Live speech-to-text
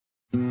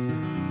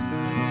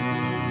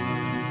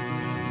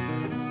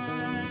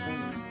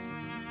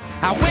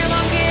Our women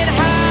get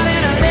hot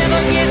and our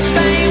liver gets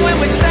stained when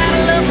we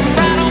saddle up and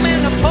ride 'em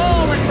in the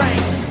pouring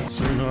rain.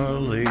 Sooner or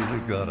later,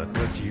 gotta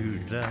cut you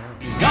down.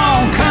 He's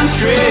gone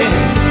country.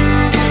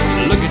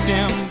 Look at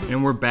them.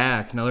 And we're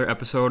back. Another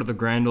episode of the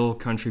Grand Ole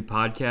Country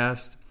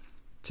Podcast.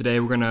 Today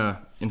we're going to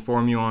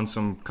inform you on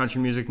some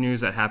country music news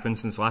that happened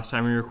since last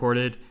time we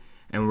recorded.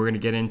 And we're going to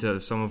get into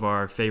some of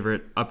our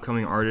favorite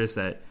upcoming artists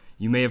that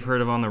you may have heard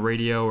of on the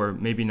radio or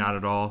maybe not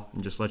at all.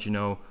 And just let you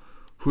know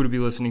who to be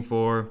listening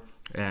for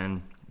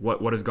and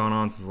what has gone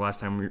on since the last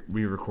time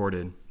we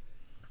recorded.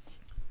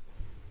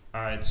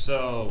 All right,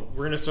 so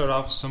we're gonna start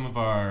off with some of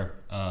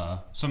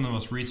the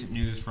most recent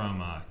news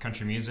from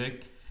country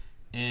music,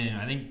 and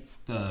I think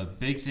the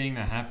big thing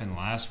that happened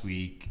last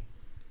week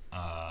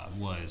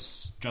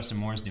was Justin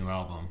Moore's new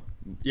album.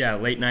 Yeah,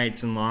 Late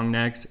Nights and Long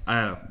Necks.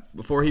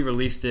 Before he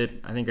released it,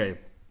 I think a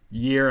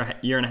year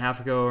and a half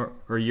ago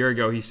or a year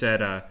ago, he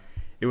said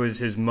it was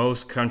his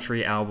most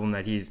country album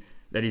that he's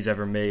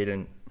ever made,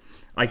 and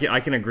I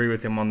can agree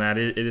with him on that.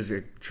 It is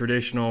a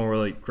traditional,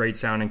 really great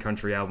sounding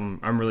country album.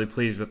 I'm really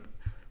pleased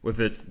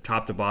with it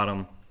top to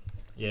bottom.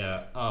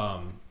 Yeah,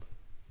 I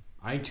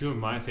think two of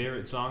my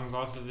favorite songs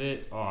off of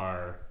it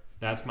are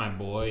 "That's My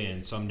Boy"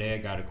 and "Someday I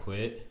Gotta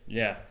Quit."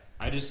 Yeah,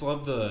 I just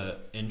love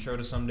the intro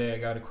to "Someday I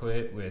Gotta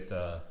Quit" with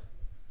the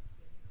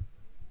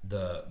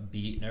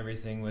beat and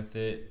everything with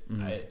it.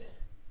 Mm-hmm.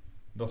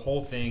 The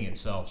whole thing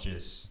itself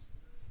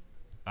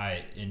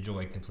I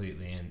enjoy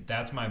completely, and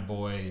 "That's My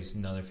Boy" is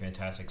another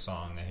fantastic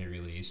song that he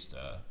released.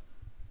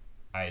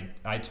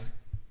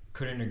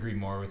 Couldn't agree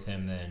more with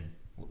him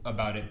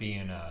about it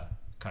being a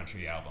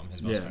country album,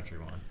 his most country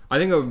one. I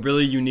think a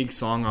really unique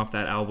song off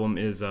that album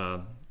is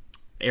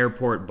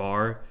 "Airport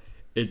Bar."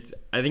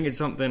 I think it's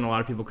something a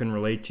lot of people can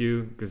relate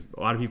to because a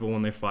lot of people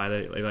when they fly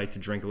they like to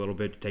drink a little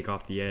bit to take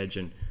off the edge,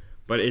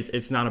 but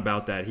it's not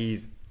about that.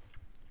 He's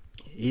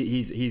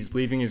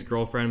leaving his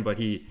girlfriend, but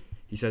he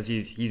says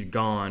he's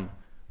gone.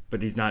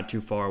 But he's not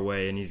too far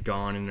away, and he's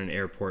gone in an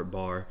airport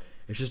bar.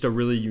 It's just a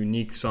really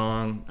unique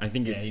song. I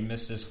think he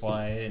missed his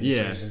flight, and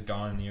so he's just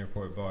gone in the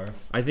airport bar.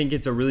 I think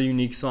it's a really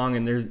unique song,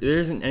 and there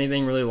isn't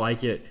anything really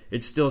like it.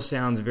 It still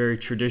sounds very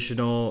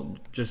traditional,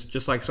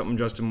 just like something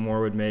Justin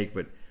Moore would make.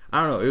 But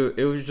I don't know.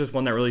 It was just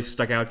one that really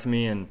stuck out to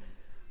me, and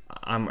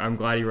I'm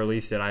glad he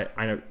released it.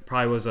 I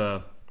probably was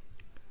a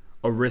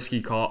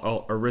risky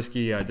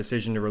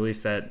decision to release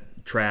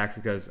that track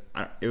because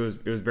it was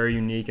very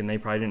unique, and they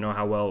probably didn't know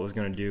how well it was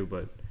going to do,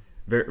 but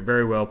very,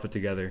 very well put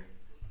together.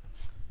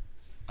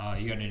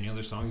 You got any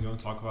other songs you want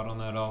to talk about on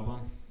that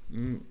album?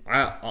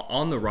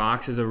 On the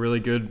Rocks is a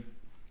really good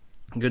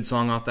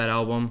song off that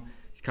album.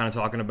 He's kind of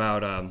talking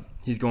about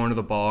he's going to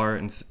the bar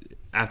and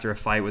after a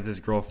fight with his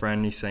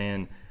girlfriend, he's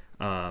saying,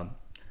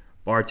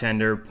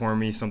 "Bartender, pour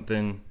me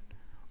something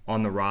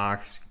on the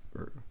rocks."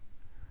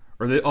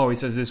 He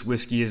says this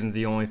whiskey isn't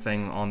the only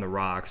thing on the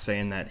rocks,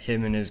 saying that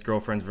him and his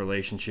girlfriend's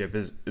relationship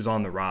is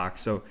on the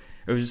rocks. So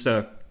it was just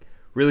a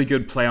really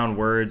good play on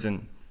words,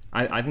 and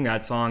I think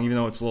that song, even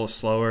though it's a little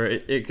slower, I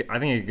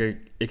think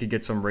it could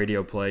get some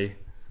radio play.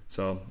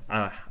 So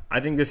I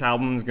think this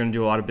album is going to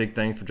do a lot of big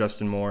things for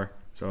Justin Moore.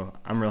 So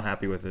I'm real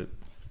happy with it.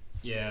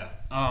 Yeah.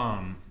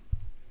 I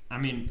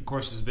mean, of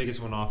course, his biggest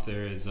one off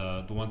there is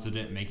the ones that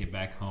didn't make it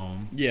back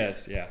home.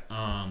 Yes. Yeah.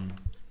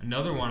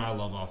 Another one I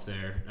love off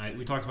there,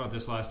 we talked about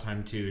this last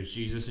time too, is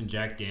Jesus and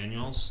Jack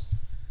Daniels.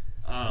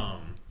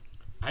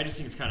 I just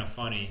think it's kind of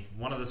funny.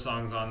 One of the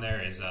songs on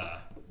there is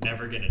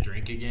 "Never Gonna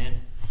Drink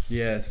Again."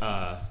 Yes.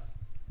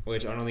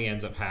 Which I don't think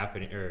ends up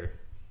happening, or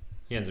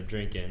he ends up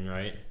drinking,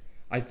 right?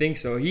 I think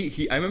so.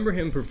 I remember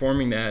him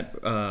performing that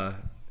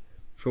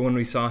for when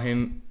we saw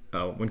him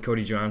when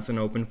Cody Johnson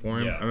opened for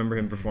him. Yeah. I remember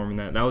him performing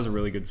that. That was a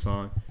really good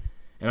song,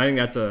 and I think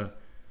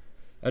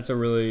that's a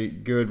really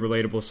good,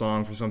 relatable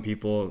song for some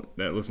people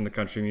that listen to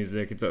country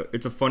music.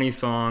 It's a funny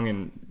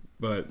song,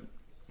 but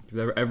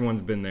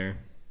everyone's been there.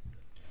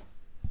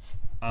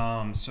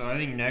 So I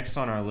think next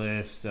on our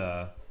list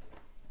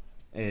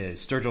is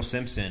Sturgill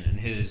Simpson and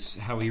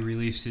how he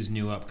released his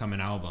new upcoming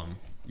album.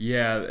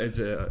 Yeah, it's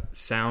a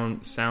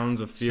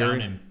Sounds of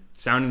Fury.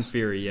 Sound and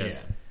Fury.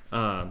 Yes.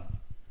 Yeah.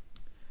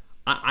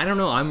 I don't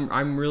know.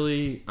 I'm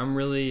really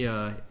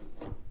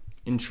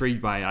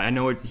intrigued by it. I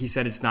know he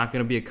said it's not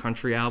going to be a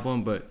country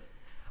album, but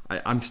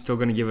I'm still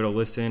going to give it a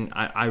listen.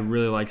 I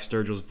really like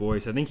Sturgill's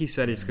voice. I think he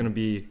said it's going to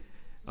be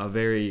a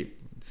very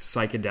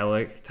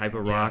psychedelic type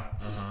of rock.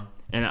 Uh-huh.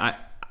 And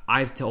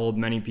I've told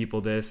many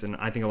people this, and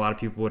I think a lot of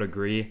people would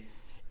agree.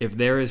 If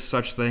there is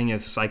such thing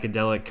as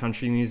psychedelic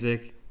country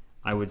music,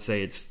 I would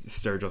say it's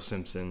Sturgill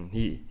Simpson.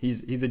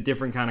 He's a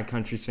different kind of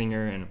country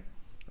singer, and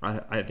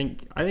I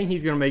think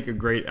he's going to make a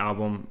great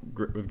album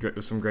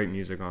with some great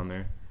music on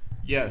there.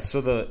 Yeah,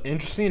 so the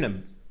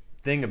interesting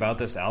thing about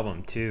this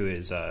album, too,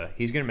 is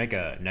he's going to make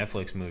a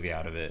Netflix movie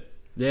out of it.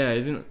 Yeah,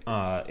 isn't it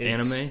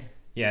anime?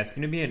 Yeah, it's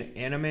going to be an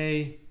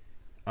anime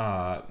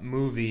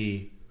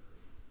movie.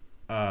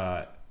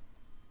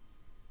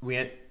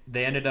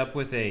 They ended up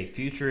with a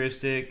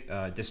futuristic,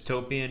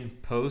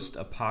 dystopian,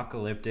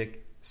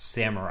 post-apocalyptic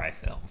samurai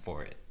film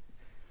for it.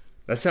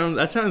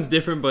 That sounds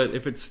different, but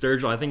if it's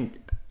Sturgill, I think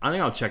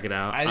I'll check it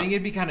out. I think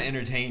it'd be kind of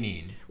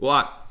entertaining.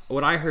 Well,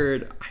 what I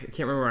heard, I can't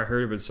remember where I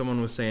heard it, but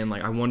someone was saying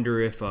like, I wonder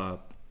if the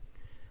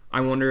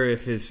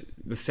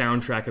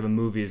soundtrack of the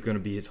movie is going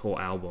to be his whole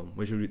album,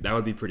 that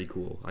would be pretty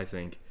cool, I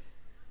think.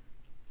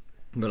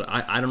 But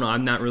I don't know.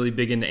 I'm not really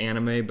big into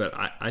anime, but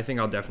I think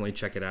I'll definitely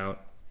check it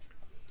out.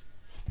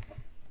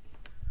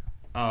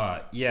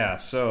 Yeah.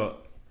 So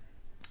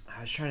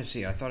I was trying to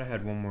see. I thought I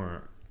had one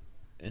more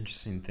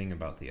interesting thing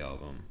about the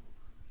album.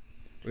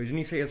 Didn't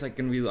he say it's like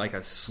going to be like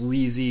a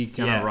sleazy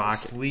kind of rock?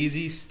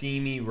 Sleazy,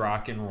 steamy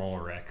rock and roll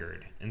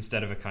record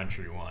instead of a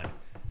country one.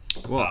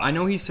 Well, I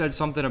know he said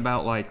something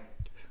about like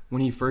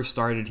when he first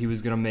started, he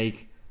was going to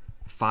make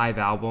 5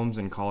 albums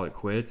and call it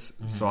quits.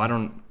 Mm-hmm. So I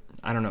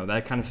don't know.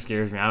 That kind of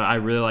scares me. I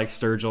really like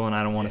Sturgill, and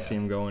I don't want to see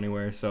him go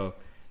anywhere. So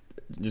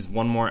just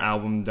one more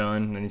album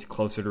done, and then he's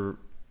closer to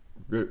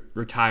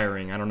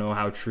retiring. I don't know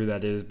how true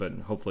that is, but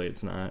hopefully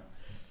it's not.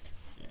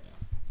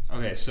 Yeah.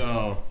 Okay,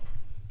 so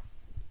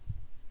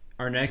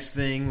our next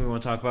thing we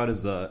want to talk about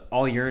is the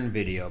All Urine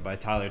video by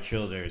Tyler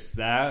Childers.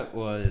 That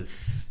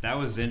was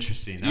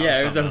interesting.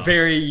 It was a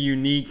very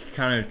unique,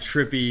 kind of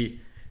trippy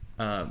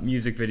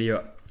music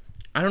video.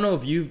 I don't know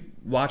if you've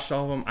watched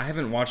all of them. I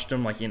haven't watched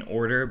them like in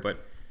order,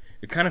 but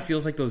it kind of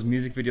feels like those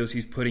music videos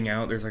he's putting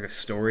out, there's like a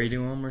story to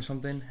them or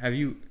something. Have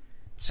you...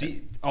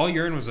 See, All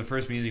Urine was the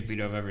first music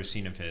video I've ever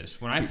seen of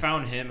his. When I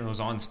found him, it was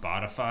on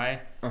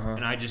Spotify,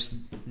 and I just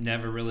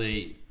never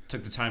really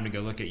took the time to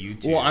go look at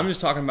YouTube. Well, I'm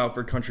just talking about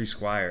for Country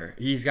Squire.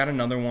 He's got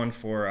another one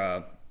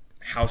for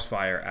House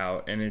Fire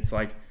out, and it's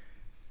like,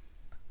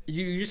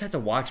 you just have to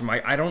watch him.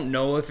 I don't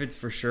know if it's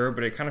for sure,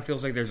 but it kind of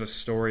feels like there's a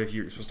story if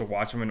you're supposed to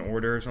watch them in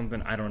order or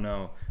something. I don't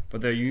know.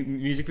 But the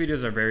music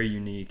videos are very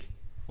unique.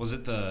 Was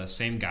it the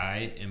same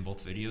guy in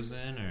both videos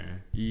then,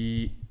 or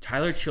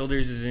Tyler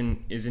Childers is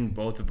in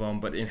both of them,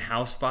 but in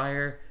House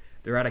Fire,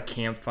 they're at a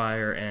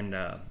campfire, and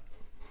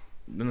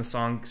then the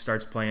song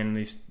starts playing, and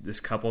this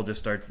couple just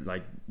starts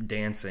like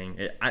dancing.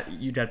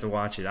 You'd have to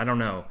watch it. I don't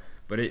know,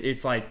 but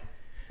it's like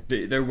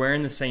they're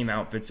wearing the same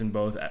outfits in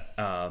both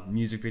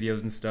music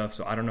videos and stuff.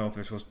 So I don't know if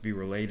they're supposed to be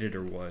related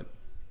or what.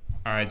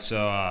 All right,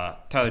 so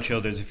Tyler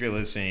Childers, if you're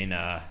listening,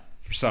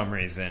 for some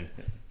reason,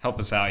 help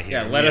us out here.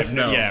 Yeah, let us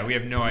know. We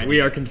have no idea.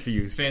 We are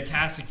confused.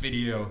 Fantastic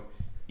video,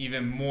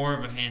 even more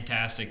of a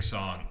fantastic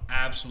song.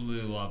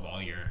 Absolutely love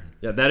All Urine.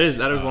 Yeah, that is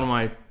one of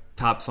my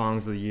top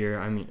songs of the year.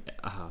 I mean,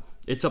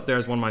 it's up there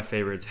as one of my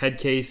favorites. Head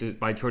Case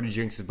by Cody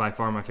Jinks is by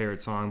far my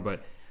favorite song,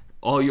 but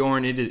All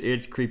Urine,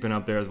 it's creeping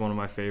up there as one of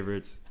my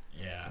favorites.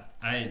 Yeah,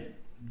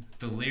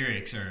 the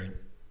lyrics are.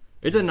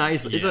 It's a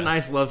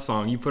nice love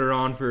song. You put it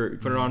on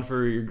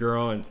for your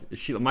girl, and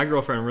my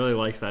girlfriend really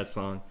likes that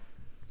song.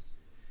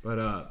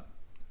 But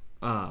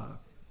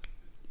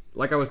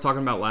like I was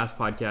talking about last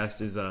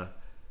podcast, is the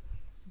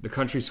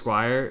Country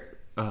Squire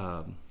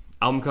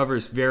album cover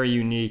is very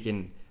unique,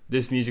 and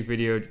this music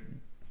video,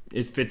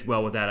 it fits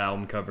well with that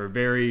album cover.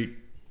 Very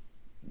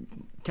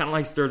kind of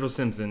like Sturgill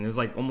Simpson. It was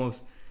like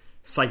almost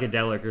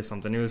psychedelic or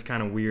something. It was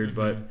kind of weird,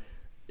 but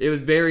it was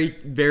very,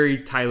 very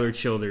Tyler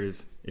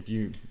Childers, if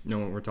you know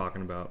what we're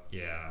talking about.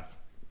 Yeah.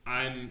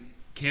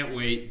 Can't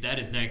wait. That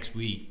is next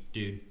week,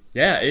 dude.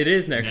 Yeah, it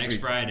is next week.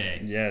 Next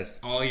Friday. Yes.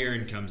 All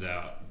Urine comes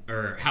out.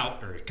 Or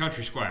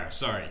Country Squire.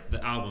 Sorry.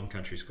 The album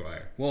Country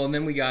Squire. Well, and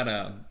then we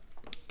had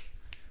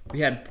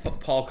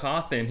Paul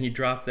Cawthon. He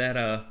dropped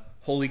that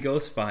Holy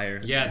Ghost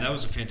Fire. Yeah, that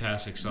was a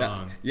fantastic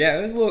song.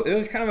 It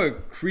was kind of a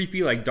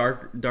creepy, like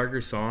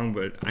darker song,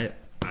 but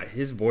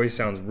his voice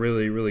sounds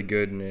really, really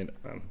good in it.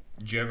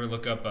 Did you ever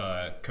look up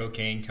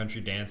Cocaine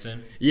Country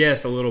Dancing?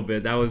 Yes, a little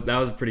bit. That was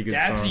a pretty good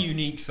song. That's a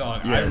unique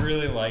song. Yes. I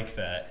really like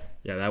that.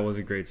 Yeah, that was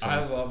a great song.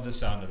 I love the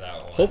sound of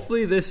that one.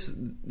 Hopefully this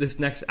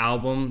next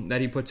album that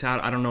he puts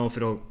out, I don't know if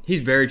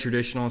he's very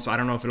traditional, so I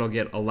don't know if it'll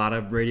get a lot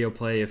of radio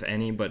play, if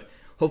any, but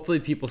hopefully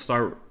people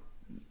start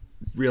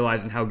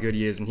realizing how good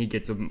he is and he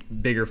gets a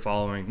bigger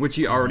following, which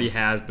he already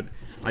has, but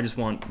I just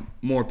want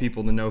more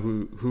people to know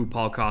who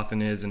Paul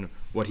Cawthon is and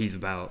what he's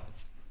about.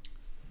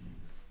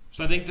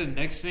 So I think the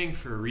next thing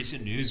for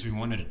recent news we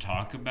wanted to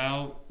talk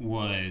about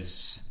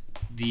was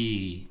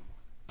the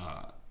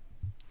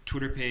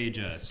Twitter page,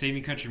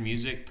 Saving Country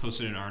Music,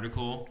 posted an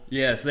article.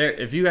 Yes,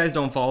 if you guys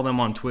don't follow them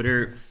on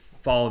Twitter,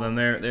 follow them.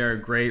 They're a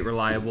great,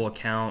 reliable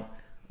account.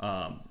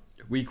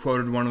 We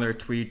quoted one of their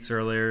tweets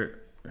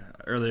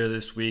earlier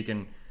this week,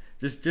 and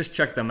just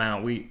check them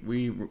out. We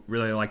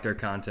really like their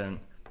content.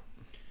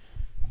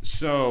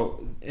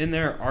 So in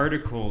their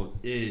article,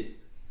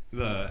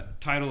 the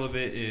title of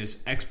it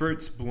is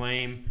 "Experts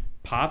Blame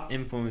Pop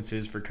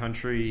Influences for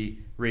Country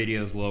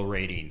Radio's Low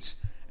Ratings."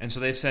 And so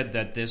they said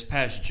that this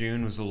past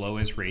June was the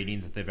lowest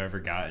ratings that they've ever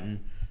gotten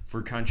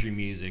for country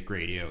music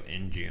radio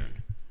in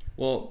June.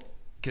 Well,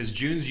 because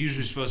June's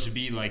usually supposed to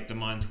be like the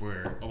month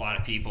where a lot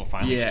of people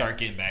finally start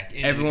getting back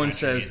into everyone the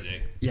country says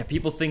music. Yeah,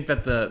 people think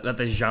that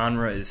the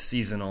genre is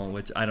seasonal,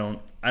 which I don't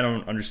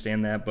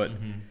understand that, but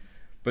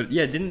but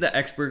yeah, didn't the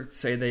experts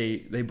say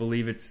they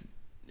believe it's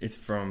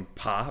from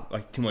pop,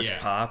 like too much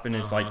pop, and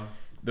it's like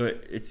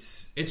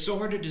it's so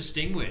hard to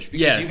distinguish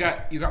because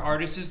Yes. you got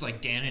artists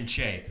like Dan and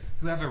Shay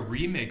who have a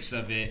remix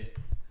of it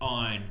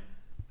on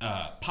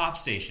pop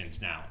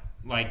stations now,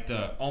 like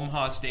the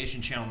Omaha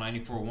station channel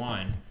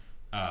 94.1.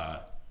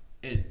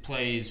 It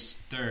plays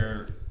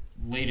their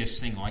latest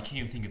single. I can't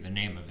even think of the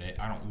name of it.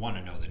 I don't want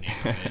to know the name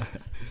of it.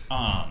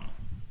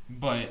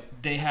 But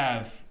they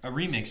have a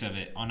remix of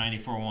it on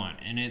 94.1,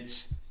 and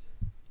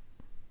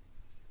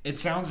it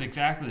sounds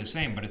exactly the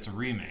same, but it's a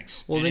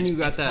remix. Well, and then it's, you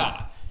got it's that.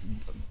 pop.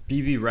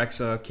 BB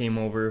Rexa came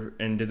over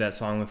and did that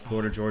song with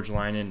Florida Georgia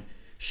Line, and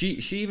she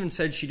even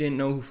said she didn't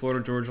know who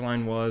Florida Georgia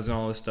Line was and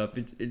all this stuff.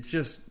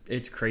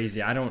 It's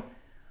crazy. I'm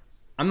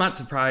not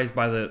surprised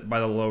by the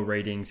low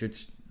ratings.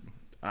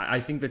 I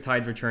think the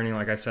tides are turning,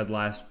 like I said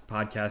last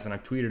podcast, and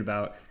I've tweeted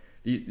about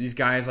these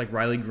guys like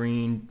Riley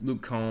Green,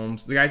 Luke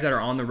Combs, the guys that are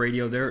on the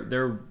radio.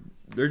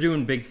 They're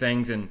doing big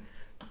things, and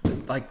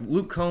like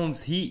Luke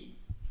Combs,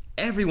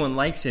 everyone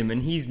likes him,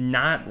 and he's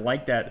not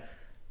like that,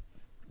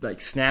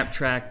 like snap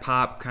track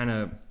pop kind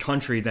of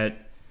country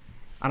that,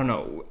 I don't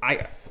know.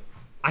 I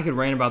could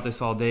rant about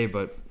this all day,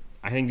 but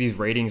I think these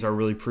ratings are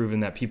really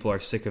proving that people are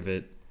sick of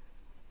it.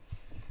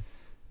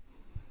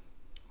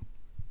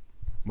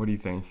 What do you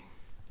think?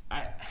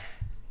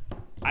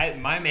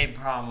 My main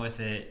problem with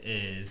it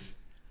is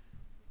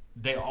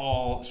they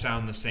all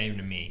sound the same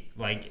to me.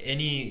 Like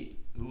any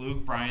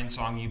Luke Bryan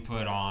song you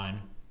put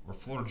on or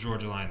Florida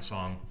Georgia Line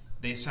song,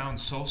 they sound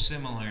so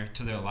similar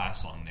to their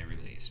last song they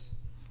released.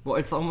 Well,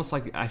 it's almost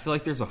like I feel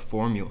like there's a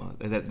formula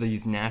that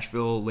these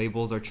Nashville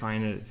labels are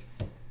trying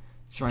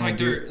to Like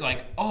do. they're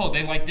like, oh,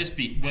 they like this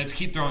beat. Let's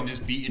keep throwing this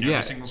beat in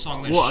every single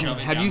song. Let's well, shove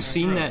it have down you their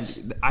seen throats.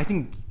 that? I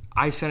think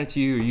I sent it to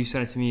you, or you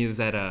sent it to me. It was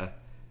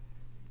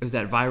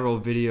that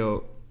viral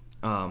video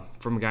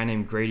from a guy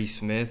named Grady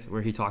Smith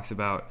where he talks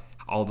about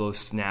all those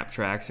snap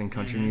tracks in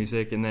country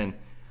music, and then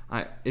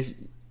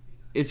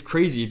it's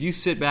crazy if you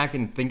sit back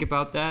and think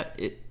about that.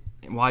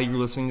 While you're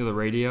listening to the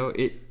radio,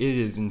 it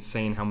is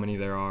insane how many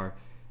there are,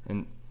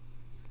 and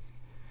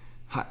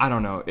I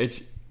don't know.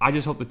 I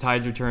just hope the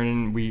tides are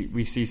turning.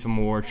 We see some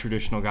more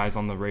traditional guys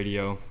on the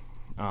radio,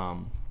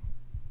 and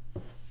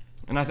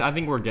I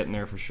think we're getting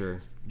there for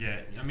sure.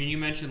 Yeah, I mean, you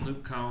mentioned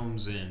Luke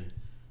Combs and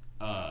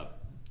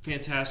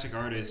fantastic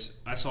artist.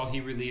 I saw he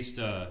released.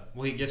 Well,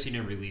 I guess he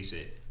didn't release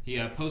it. He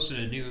posted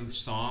a new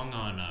song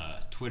on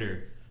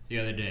Twitter the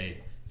other day.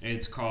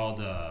 It's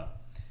called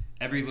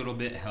 "Every Little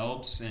Bit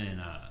Helps,"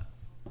 and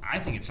I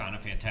think it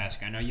sounded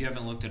fantastic. I know you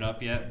haven't looked it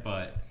up yet,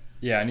 but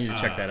Yeah, I need to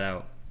check that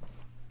out.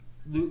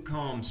 Luke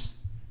Combs,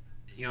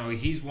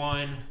 he's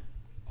won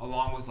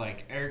along with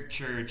like Eric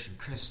Church and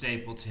Chris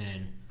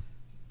Stapleton.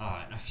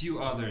 And a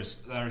few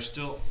others that are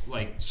still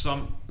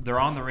they're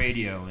on the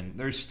radio and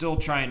they're still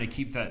trying to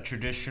keep that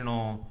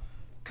traditional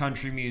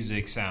country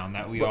music sound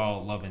that we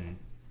all love. And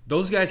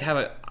Those guys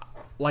have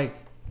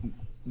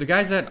the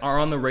guys that are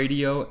on the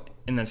radio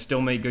and that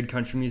still make good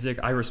country music.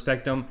 I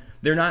respect them.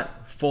 They're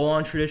not full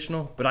on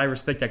traditional, but I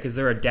respect that because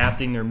they're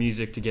adapting their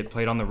music to get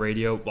played on the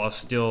radio while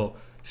still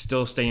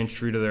staying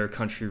true to their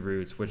country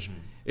roots, which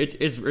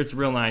it's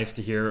real nice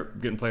to hear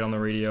getting played on the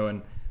radio,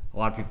 and a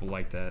lot of people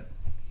like that.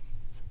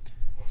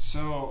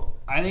 so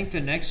I think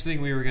the next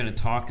thing we were going to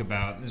talk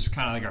about, this is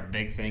kind of like our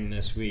big thing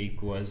this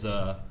week, was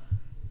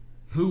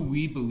who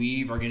we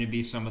believe are going to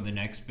be some of the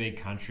next big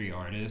country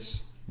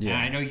artists. Yeah. And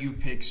I know you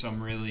picked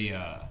some really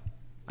Yeah,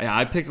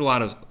 I picked a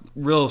lot of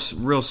real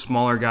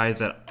smaller guys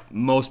that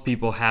most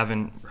people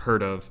haven't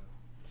heard of.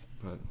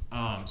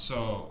 But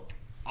so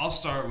I'll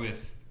start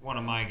with one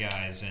of my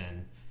guys,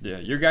 and yeah,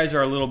 your guys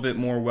are a little bit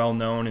more well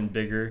known and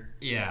bigger.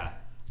 yeah,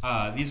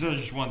 these are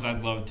just ones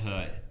I'd love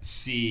to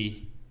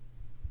see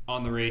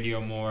on the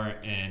radio more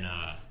and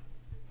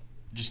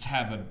just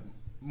have a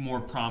more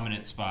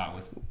prominent spot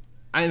with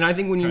And I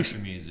think country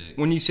music.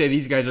 when you say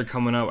these guys are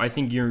coming up, I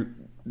think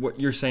what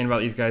you're saying about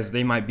these guys,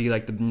 they might be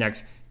like the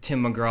next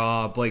Tim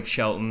McGraw, Blake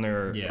Shelton,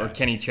 or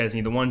Kenny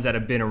Chesney, the ones that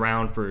have been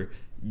around for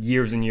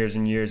years and years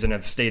and years and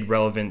have stayed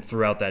relevant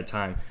throughout that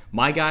time.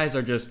 My guys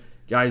are just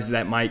guys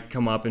that might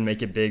come up and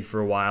make it big for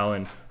a while,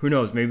 and who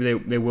knows, maybe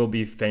they will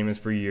be famous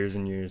for years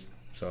and years.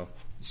 So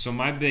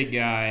my big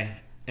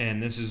guy,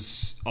 and this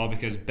is all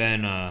because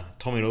Ben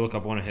told me to look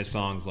up one of his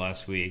songs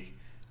last week,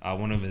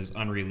 one of his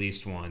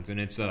unreleased ones,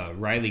 and it's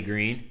Riley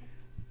Green.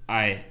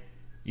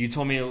 You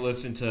told me to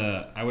listen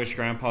to I Wish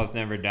Grandpa's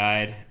Never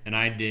Died, and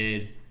I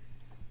did.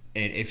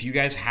 And if you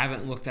guys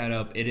haven't looked that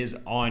up, it is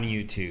on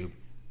YouTube.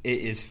 It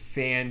is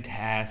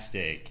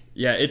fantastic.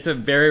 yeah, it's a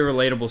very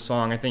relatable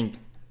song. I think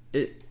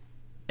it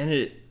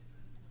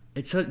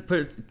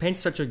paints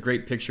such a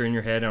great picture in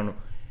your head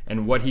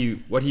and what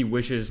he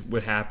wishes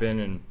would happen.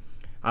 And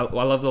I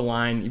love the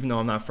line, even though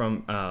I'm not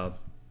from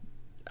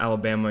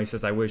Alabama, he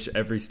says, "I wish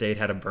every state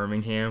had a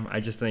Birmingham." I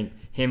just think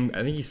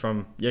he's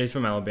from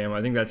Alabama.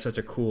 I think that's such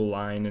a cool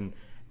line and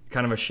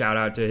kind of a shout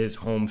out to his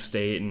home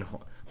state and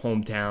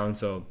hometown.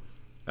 So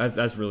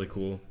that's really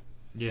cool.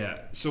 Yeah.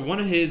 So one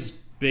of his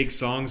big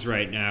songs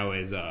right now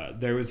is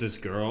 "There Was This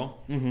Girl."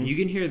 Mm-hmm. You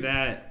can hear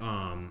that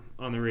on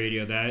the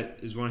radio. That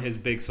is one of his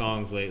big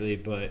songs lately.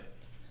 But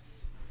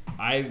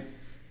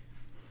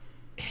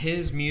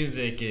his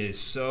music is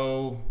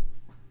so.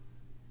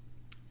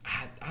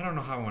 I don't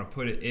know how I want to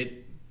put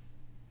it.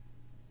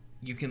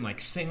 You can like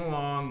sing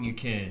along. You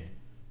can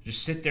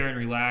just sit there and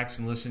relax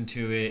and listen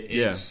to it.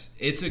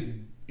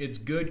 It's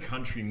good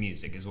country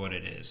music is what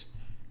it is.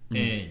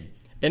 And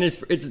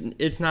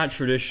it's not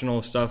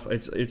traditional stuff.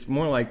 It's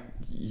more like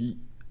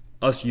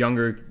us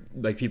younger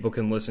like people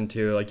can listen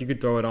to. Like you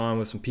could throw it on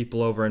with some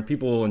people over, and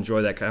people will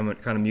enjoy that kind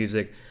of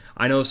music.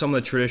 I know some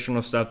of the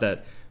traditional stuff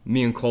that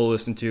me and Cole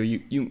listen to.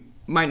 You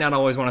might not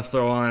always want to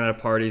throw on at a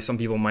party. Some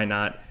people might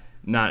not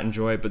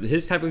enjoy it, but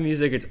his type of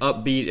music, it's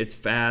upbeat, it's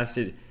fast,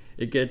 it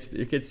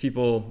gets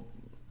people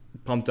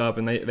pumped up,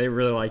 and they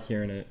really like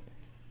hearing it.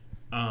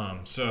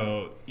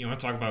 So you want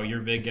to talk about your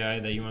big guy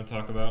that you want to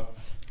talk about?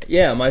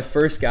 Yeah, my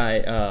first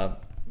guy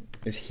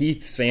is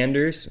Heath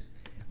Sanders.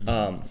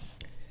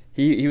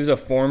 He was a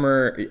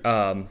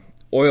former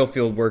oil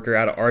field worker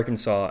out of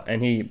Arkansas,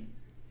 and he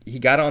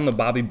got on the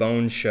Bobby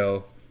Bones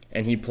show,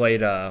 and he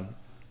played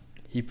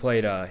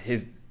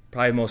his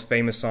probably most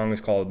famous song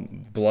is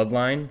called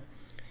Bloodline,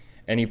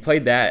 and he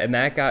played that, and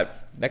that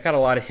got a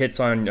lot of hits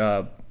on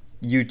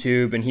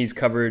YouTube, and he's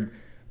covered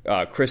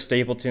Chris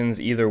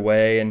Stapleton's Either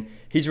Way, and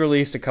he's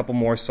released a couple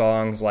more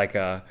songs like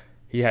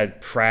he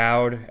had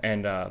Proud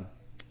and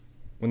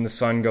When the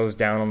Sun Goes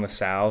Down on the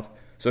South.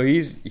 So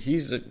he's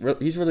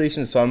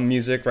releasing some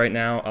music right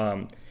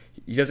now.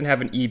 He doesn't have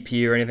an EP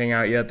or anything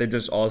out yet. They're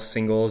just all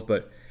singles,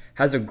 but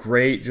has a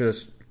great,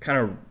 just kind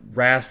of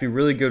raspy,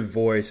 really good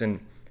voice, and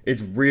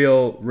it's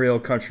real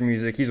country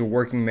music. He's a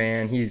working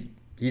man. He's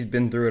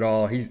been through it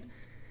all. He's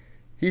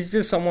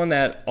just someone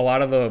that a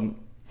lot of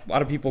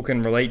people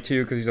can relate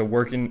to because he's a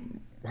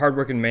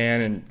hardworking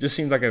man and just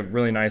seems like a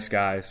really nice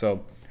guy.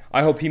 So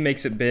I hope he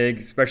makes it big,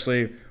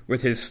 especially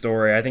with his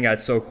story. I think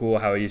that's so cool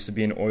how he used to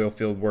be an oil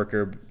field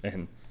worker,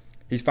 and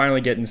he's finally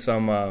getting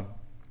some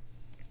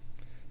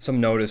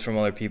notice from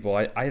other people.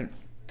 I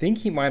think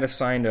he might have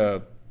signed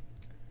a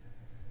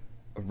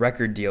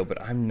record deal, but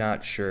I'm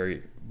not sure.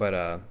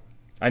 But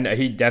I know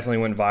he definitely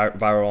went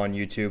viral on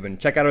YouTube. And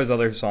check out his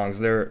other songs.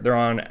 They're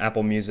on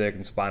Apple Music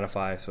and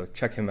Spotify, so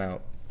check him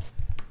out.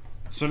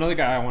 So another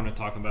guy I want to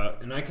talk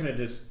about, and I kind of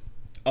just...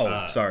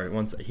 sorry.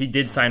 He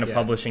did sign a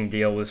publishing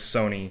deal with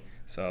Sony,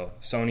 so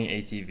Sony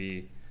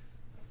ATV.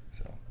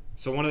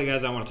 So one of the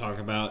guys I want to talk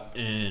about,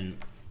 and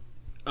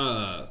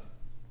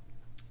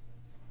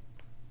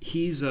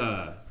he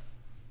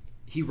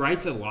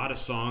writes a lot of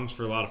songs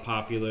for a lot of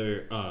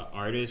popular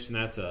artists, and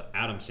that's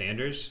Adam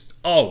Sanders.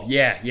 Oh,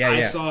 yeah.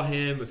 I saw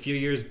him a few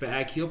years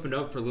back. He opened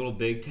up for Little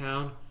Big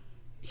Town.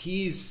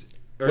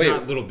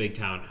 Not Little Big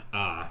Town.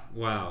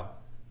 Wow.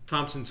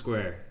 Thompson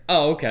Square.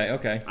 Oh,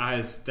 okay.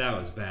 That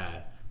was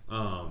bad.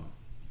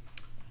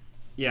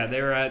 Yeah,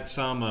 they were at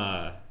some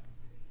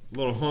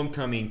little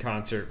homecoming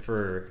concert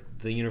for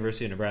the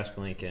University of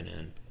Nebraska-Lincoln,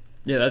 and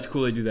yeah, that's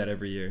cool. They do that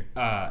every year.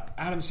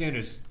 Adam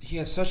Sanders, he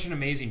has such an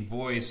amazing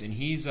voice, and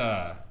he's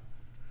written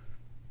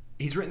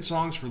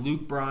songs for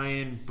Luke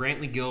Bryan,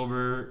 Brantley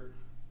Gilbert,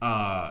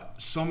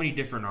 so many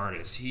different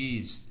artists.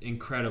 He's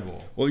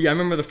incredible. Well, yeah, I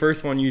remember the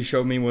first one you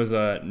showed me was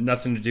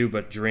Nothing to Do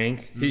But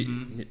Drink.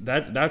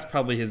 That's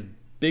probably his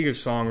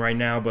biggest song right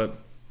now, but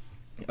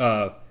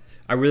I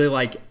really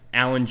like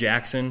Alan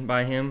Jackson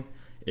by him.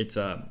 It's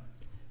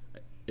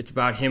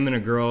about him and a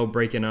girl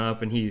breaking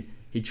up, and he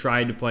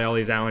tried to play all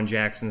these Alan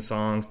Jackson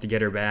songs to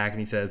get her back, and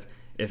he says,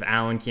 if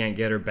Alan can't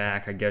get her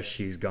back, I guess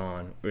she's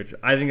gone. Which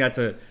I think that's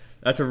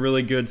a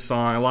really good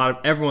song.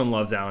 Everyone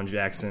loves Alan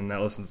Jackson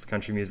that listens to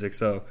country music,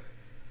 so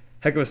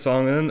heck of a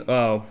song. And then,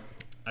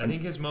 I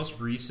think his most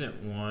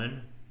recent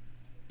one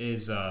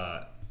is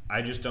I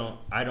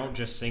Don't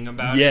Just Sing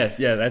About It. Yes,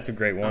 yeah, that's a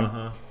great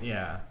one.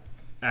 Yeah.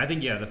 I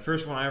think the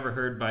first one I ever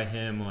heard by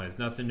him was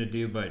Nothing to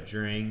Do But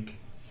Drink.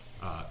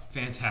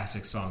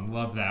 Fantastic song.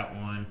 Love that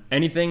one.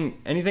 Anything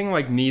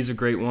Like Me is a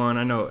great one.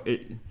 I know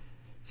it.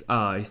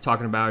 He's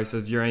talking about. He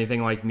says, "You're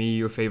anything like me.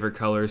 Your favorite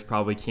color is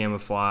probably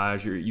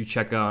camouflage. You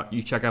check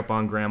up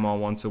on grandma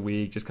once a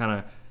week. Just kind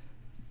of.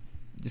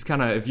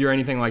 If you're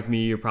anything like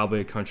me, you're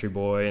probably a country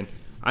boy." And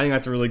I think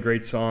that's a really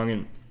great song.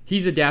 And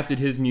he's adapted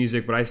his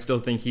music, but I still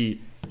think he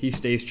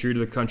stays true to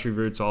the country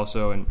roots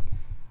also. And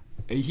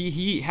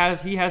he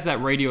has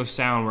that radio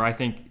sound where I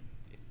think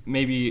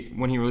maybe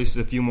when he releases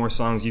a few more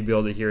songs, you'll be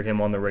able to hear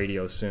him on the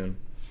radio soon.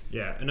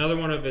 Yeah, another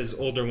one of his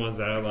older ones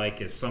that I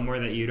like is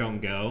Somewhere That You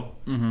Don't Go.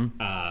 Mm-hmm.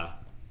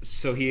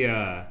 So he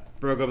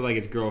broke up with like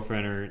his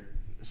girlfriend or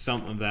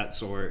something of that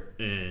sort,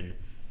 and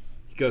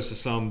he goes to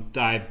some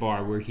dive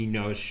bar where he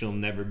knows she'll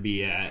never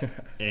be at,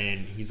 and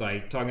he's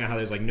like talking about how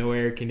there's like no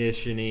air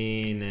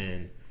conditioning,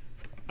 and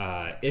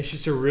it's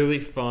just a really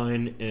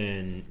fun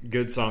and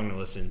good song to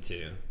listen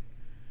to.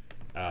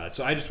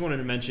 So I just wanted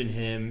to mention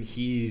him.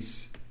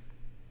 He's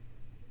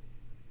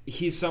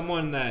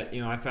someone that,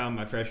 I found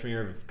my freshman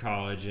year of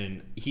college,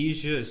 and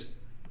it's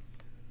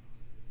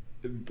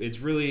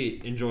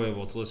really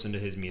enjoyable to listen to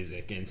his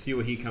music and see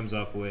what he comes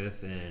up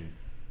with, and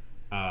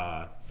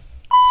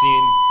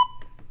seeing.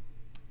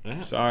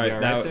 Sorry,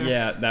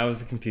 that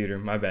was the computer.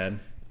 My bad.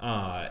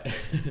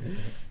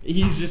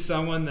 He's just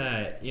someone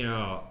that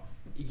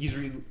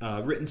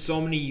written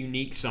so many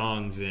unique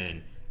songs,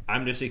 and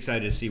I'm just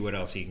excited to see what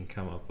else he can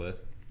come up with.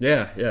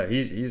 Yeah,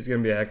 he's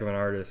gonna be a heck of an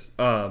artist.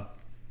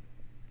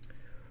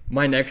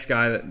 My next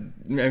guy,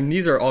 and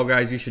these are all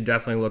guys you should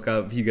definitely look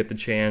up if you get the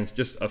chance.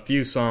 Just a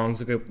few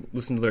songs,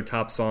 listen to their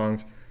top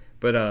songs.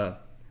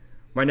 But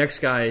my next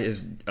guy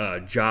is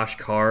Josh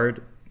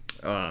Card.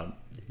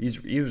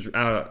 He was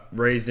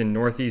raised in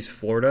Northeast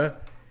Florida,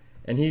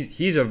 and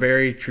he's a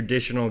very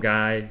traditional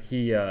guy.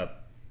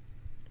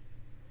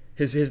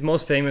 His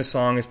most famous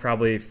song is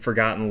probably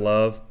 "Forgotten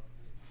Love,"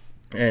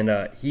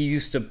 and he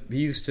used to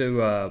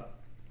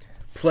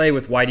play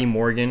with Whitey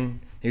Morgan.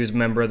 He was a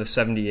member of the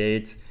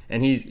 78s,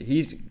 and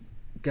he's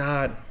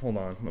got, hold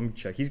on, let me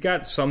check. He's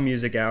got some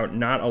music out,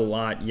 not a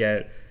lot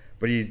yet,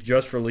 but he's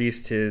just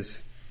released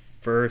his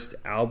first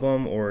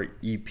album or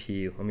EP.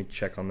 Let me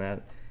check on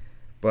that.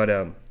 But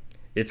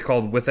it's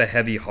called "With a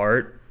Heavy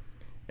Heart,"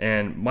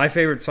 and my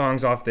favorite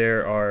songs off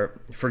there are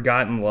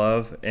 "Forgotten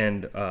Love"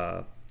 and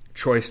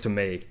 "Choice to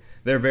Make."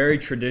 They're very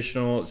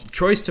traditional.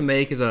 "Choice to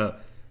Make" is a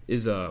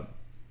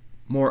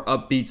more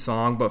upbeat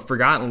song, but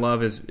 "Forgotten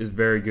Love" is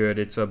very good.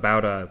 It's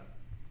about a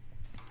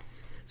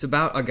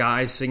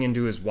guy singing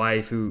to his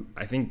wife who,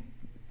 I think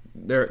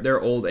they're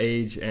old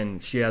age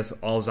and she has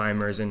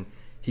Alzheimer's, and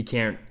she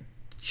can't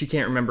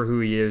remember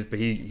who he is, but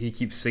he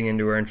keeps singing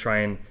to her and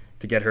trying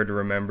to get her to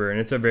remember. And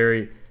it's a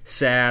very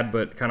sad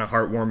but kind of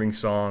heartwarming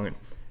song,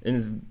 and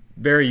it's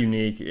very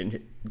unique.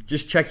 And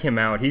just check him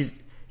out. He's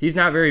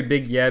not very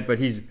big yet, but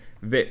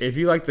if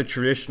you like the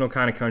traditional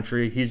kind of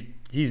country,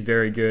 he's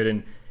very good.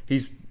 And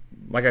he's,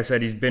 like I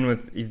said, he's been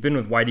with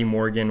Whitey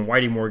Morgan.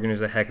 Whitey Morgan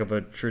is a heck of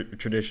a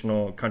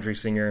traditional country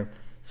singer.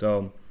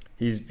 So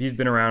he's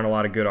been around a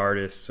lot of good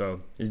artists. So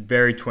he's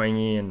very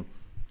twangy, and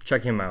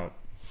check him out.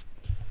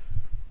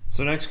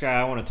 So next guy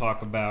I want to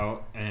talk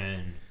about,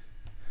 and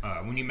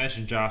when you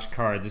mentioned Josh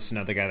Card, this is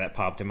another guy that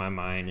popped in my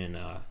mind, and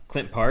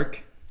Clint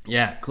Park.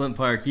 Yeah, Clint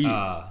Park.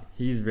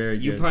 He's very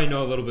good. You probably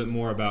know a little bit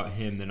more about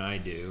him than I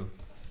do.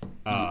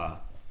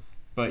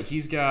 But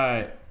he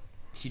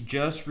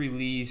just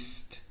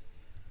released,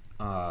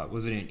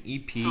 was it an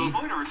EP?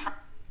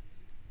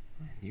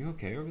 You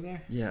okay over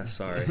there? Yeah,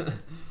 sorry.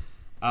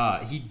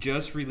 He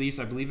just released,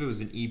 I believe it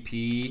was an EP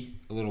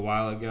a little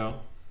while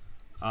ago.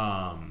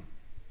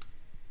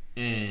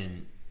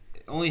 And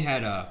it only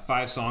had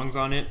 5 songs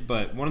on it,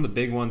 but one of the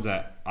big ones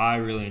that I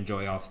really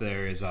enjoy off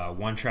there is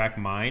One Track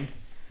Mind.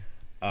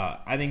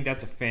 I think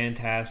that's a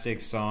fantastic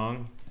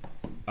song.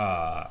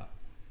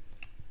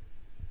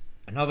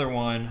 Another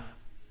one,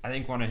 I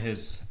think one of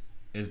his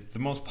is the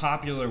most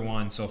popular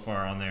one so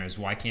far on there is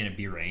Why Can't It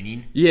Be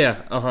Raining?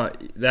 Yeah,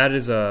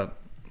 that's a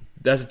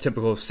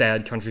typical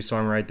sad country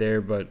song right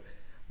there. But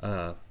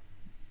I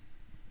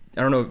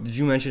don't know. Did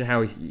you mention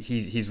how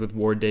he's with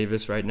Ward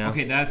Davis right now?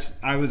 Okay,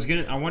 I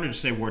wanted to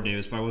say Ward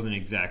Davis, but I wasn't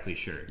exactly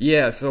sure.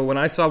 Yeah, so when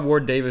I saw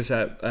Ward Davis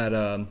at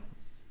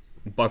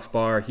Buck's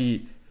Bar,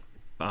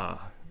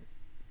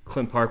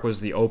 Clint Park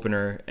was the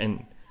opener,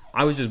 and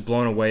I was just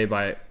blown away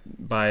by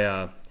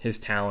his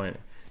talent.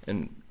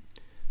 And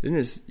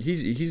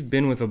he's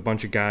been with a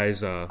bunch of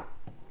guys.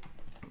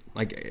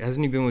 Like,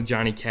 hasn't he been with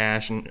Johnny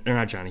Cash or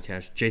not Johnny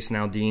Cash? Jason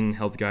Aldean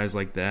helped guys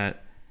like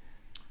that.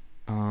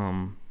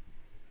 Or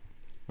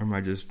am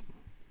I just?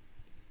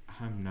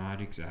 I'm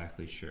not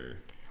exactly sure.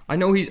 I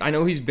know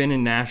he's been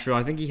in Nashville.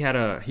 I think he had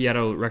a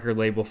record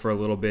label for a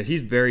little bit.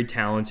 He's very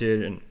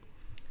talented, and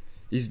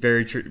he's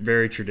very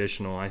very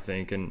traditional, I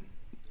think. And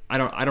I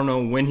don't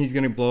know when he's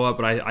going to blow up,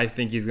 but I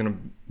think he's going to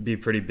be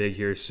pretty big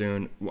here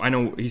soon. I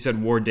know he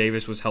said Ward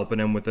Davis was helping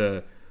him with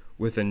a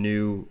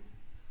new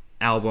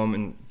album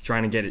and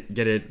trying to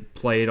get it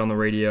played on the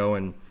radio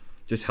and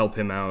just help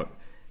him out.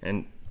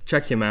 And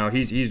check him out.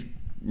 He's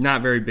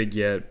not very big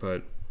yet,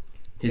 but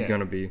he's going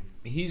to be.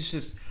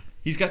 He's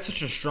got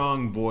such a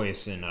strong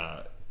voice, and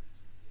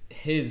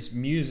his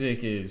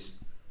music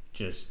is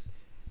just,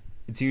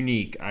 it's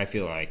unique, I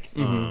feel like.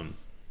 Mm-hmm.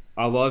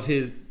 I love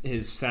his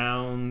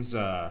sounds,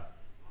 and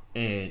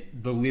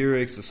the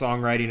lyrics, the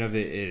songwriting of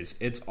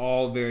it's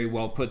all very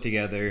well put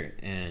together,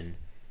 and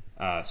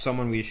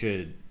someone you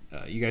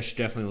guys should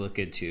definitely look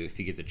into if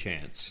you get the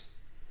chance.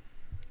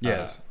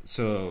 Yes.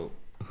 So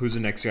who's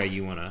the next guy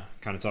you want to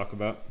kind of talk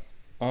about?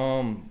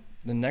 The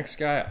next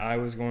guy I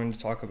was going to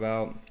talk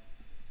about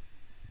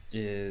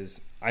is,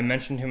 I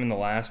mentioned him in the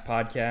last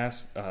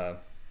podcast.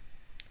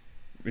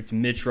 It's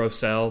Mitch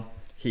Rossell.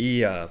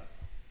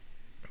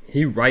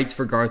 He writes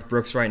for Garth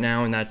Brooks right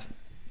now, and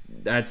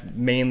that's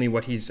mainly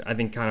what he's, I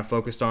think, kind of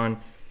focused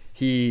on.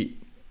 He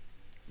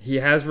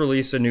has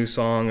released a new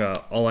song,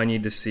 "All I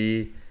Need to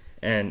See,"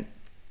 and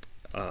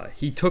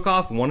he took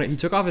off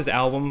his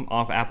album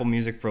off Apple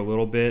Music for a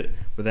little bit,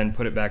 but then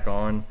put it back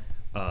on.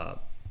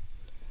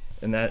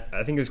 And that,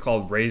 I think, is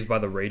called "Raised by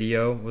the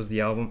Radio" was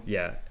the album.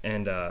 Yeah,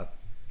 and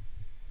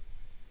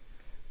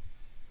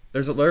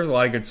there's a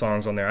lot of good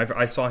songs on there.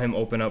 I saw him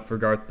open up for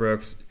Garth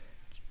Brooks.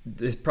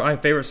 My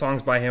favorite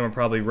songs by him are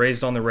probably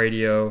 "Raised on the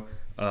Radio,"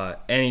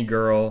 "Any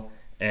Girl,"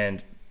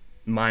 and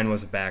 "Mine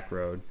Was a Back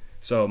Road."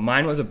 So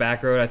 "Mine Was a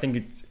Back Road," I think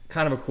it's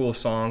kind of a cool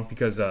song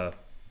because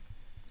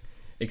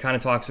it kind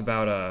of talks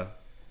about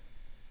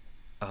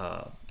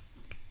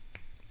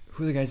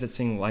who are the guys that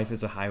sing "Life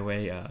Is a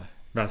Highway"?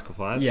 Rascal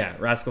Flatts. Yeah,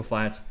 Rascal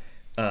Flatts.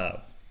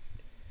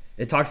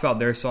 It talks about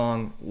their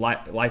song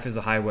 "Life Is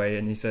a Highway,"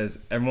 and he says,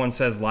 "Everyone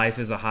says life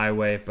is a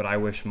highway, but I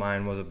wish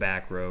mine was a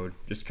back road."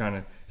 Just kind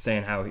of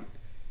saying how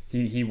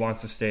he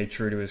wants to stay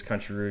true to his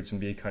country roots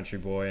and be a country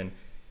boy, and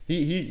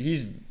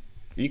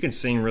he can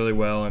sing really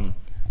well, and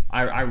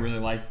I really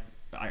like.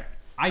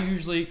 I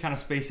usually kind of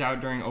space out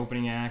during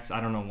opening acts.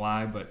 I don't know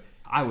why, but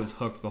I was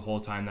hooked the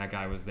whole time that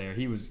guy was there.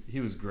 He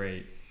was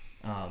great.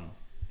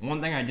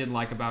 One thing I did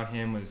like about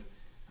him was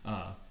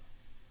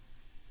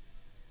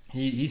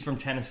he's from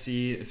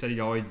Tennessee. It said he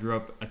always grew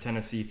up a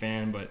Tennessee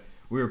fan, but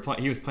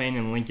he was playing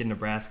in Lincoln,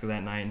 Nebraska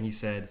that night, and he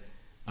said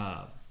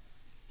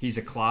he's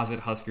a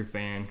closet Husker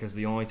fan because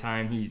the only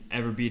time he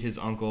ever beat his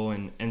uncle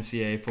in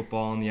NCAA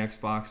football on the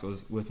Xbox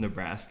was with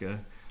Nebraska.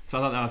 So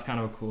I thought that was kind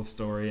of a cool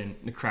story, and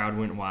the crowd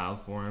went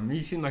wild for him.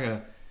 He seemed like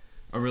a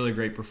really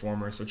great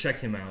performer, so check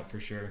him out for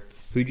sure.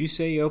 Who'd you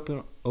say you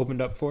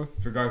opened up for?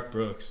 For Garth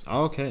Brooks.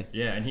 Oh, okay.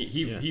 Yeah, and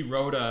he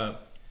wrote a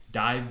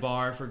dive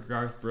bar for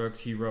Garth Brooks.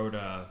 He wrote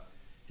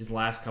his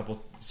last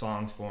couple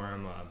songs for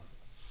him.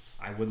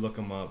 I would look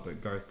him up, but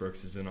Garth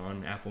Brooks isn't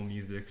on Apple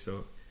Music,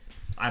 so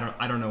I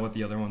don't know what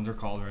the other ones are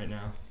called right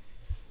now.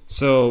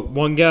 So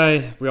one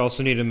guy we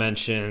also need to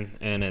mention,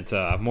 and it's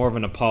more of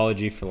an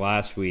apology for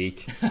last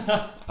week.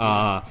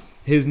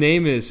 His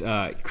name is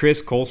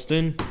Chris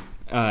Colston.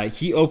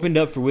 He opened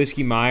up for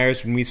Whiskey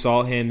Myers when we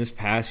saw him this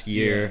past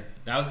year. Yeah,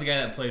 that was the guy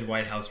that played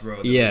White House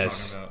Road.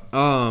 Yes. We're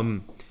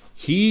talking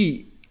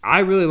about. I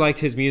really liked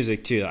his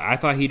music too. I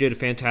thought he did a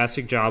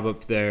fantastic job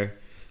up there.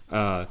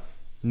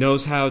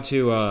 Knows how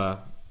to.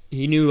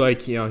 He knew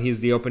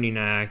he's the opening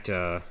act.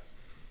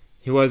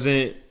 He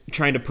wasn't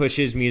trying to push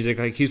his music.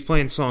 Like, he was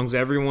playing songs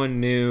everyone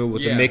knew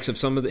with a mix of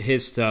some of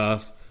his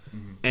stuff.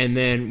 Mm-hmm. And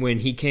then when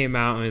he came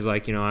out and was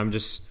like, I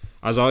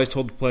was always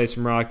told to play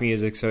some rock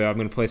music, so I'm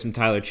going to play some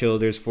Tyler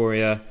Childers for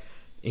you. And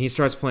he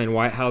starts playing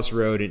White House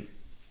Road, and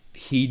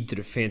he did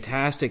a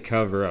fantastic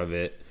cover of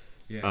it.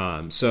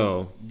 Yeah.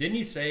 Didn't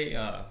he say?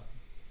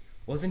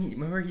 Wasn't he?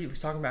 Remember, he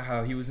was talking about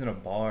how he was in a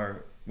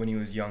bar when he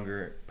was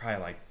younger,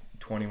 probably like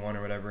 21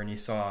 or whatever, and he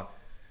saw.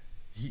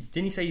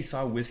 Didn't he say he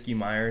saw Whiskey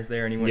Myers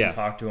there, and he went and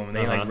talked to him, and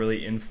they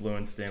really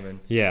influenced him, and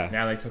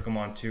now they took him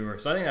on tour.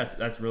 So I think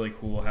that's really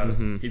cool how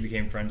he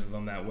became friends with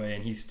them that way,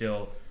 and he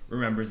still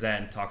remembers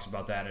that and talks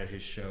about that at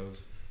his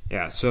shows.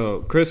 Yeah.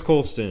 So Chris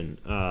Colston,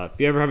 if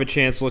you ever have a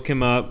chance, look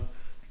him up.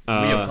 We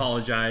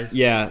apologize.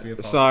 Yeah.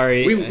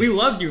 Sorry. We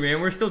loved you, man.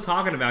 We're still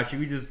talking about you.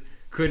 We just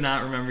could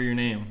not remember your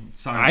name.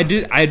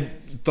 Sorry. I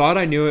thought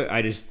I knew it.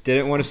 I just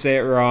didn't want to say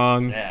it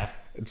wrong. Yeah.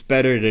 It's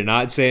better to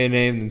not say a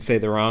name than say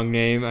the wrong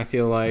name, I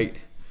feel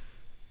like.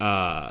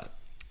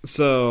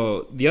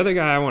 So the other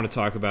guy I want to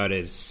talk about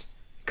is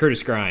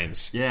Curtis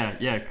Grimes.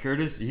 Yeah,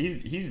 Curtis.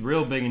 He's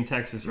real big in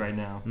Texas right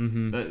now.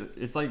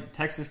 Mm-hmm. It's like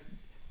Texas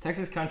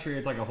country.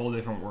 It's like a whole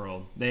different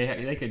world.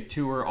 They could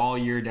tour all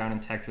year down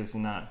in Texas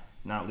and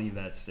not leave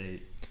that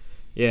state.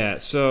 Yeah.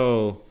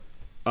 So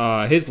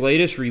his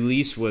latest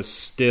release was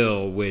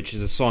 "Still," which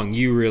is a song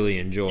you really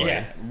enjoy.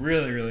 Yeah,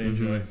 really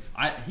enjoy.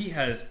 He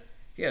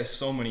has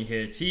so many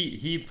hits.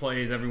 He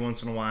plays every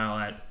once in a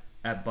while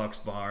at Buck's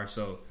Bar.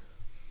 So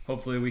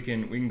hopefully we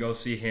can go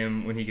see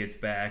him when he gets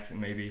back and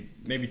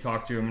maybe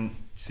talk to him and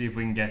see if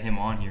we can get him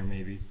on here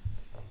maybe.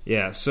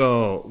 Yeah,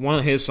 so one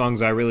of his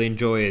songs I really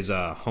enjoy is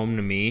 "Home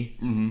to Me."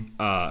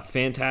 Mm-hmm.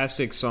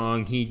 Fantastic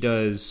song. He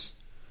does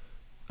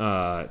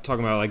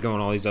talking about like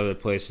going all these other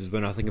places, but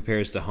nothing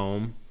compares to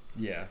home.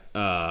 Yeah.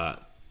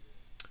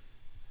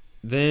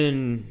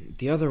 Then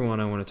the other one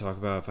I want to talk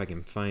about, if I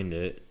can find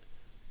it,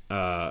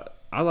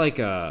 I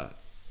like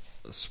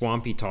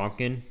 "Swampy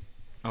Talkin'."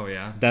 Oh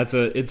yeah,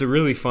 it's a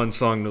really fun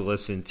song to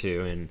listen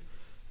to, and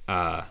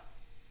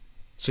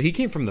so he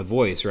came from The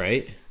Voice,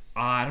 right?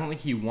 I don't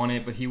think he won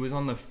it, but he was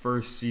on the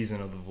first season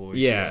of The Voice.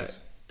 Yeah, yes.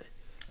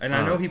 And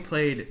I know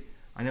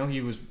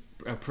he was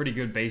a pretty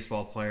good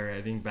baseball player.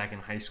 I think back in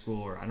high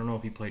school, or I don't know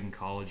if he played in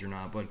college or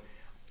not, but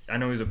I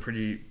know he was a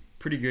pretty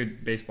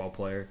good baseball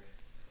player.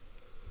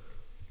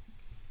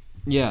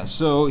 Yeah,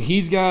 so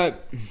he's got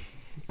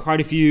quite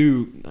a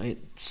few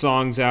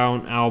songs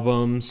out,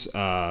 albums.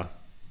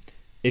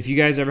 If you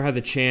guys ever had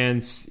the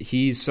chance,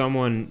 he's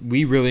someone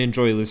we really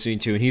enjoy listening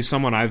to, and he's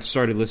someone I've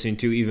started listening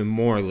to even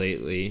more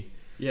lately.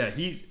 Yeah,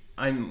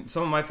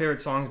 some of my favorite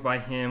songs by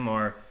him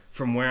are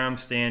 "From Where I'm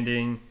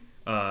Standing,"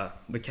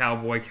 "The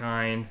Cowboy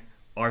Kind,"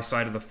 "Our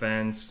Side of the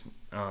Fence,"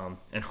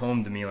 and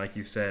 "Home to Me," like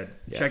you said.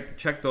 Yeah.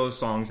 Check those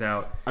songs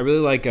out. I really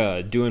like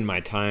 "Doing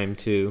My Time"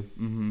 too.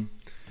 Mm-hmm.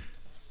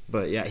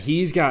 But yeah,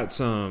 he's got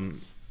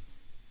some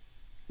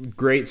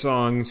great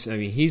songs. I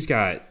mean, he's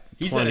got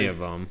plenty of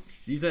them.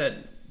 He's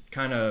at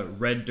kind of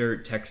red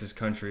dirt Texas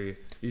country.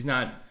 He's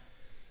not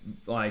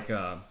like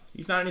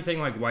he's not anything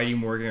like Whitey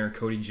Morgan or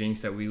Cody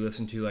Jinks that we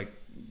listen to. Like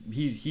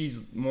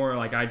he's more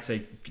like, I'd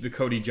say, the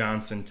Cody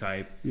Johnson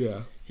type.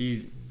 Yeah,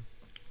 he's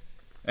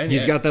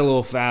got that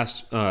little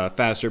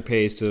faster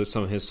pace to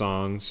some of his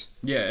songs.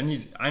 Yeah,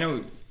 and I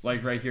know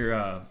like right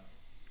here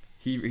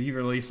he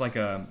released like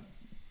a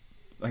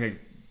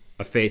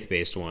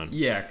faith-based one.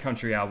 yeah,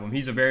 country album.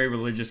 He's a very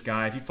religious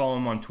guy. If you follow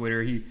him on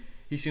Twitter, he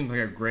seems like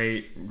a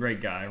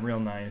great guy, real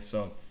nice.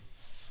 So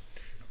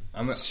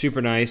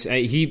Super nice.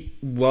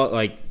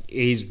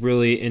 He's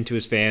really into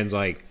his fans.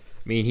 Like,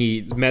 I mean,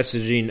 he's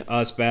messaging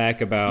us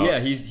back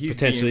about he's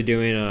potentially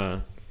doing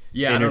a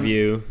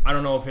interview. I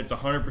don't know if it's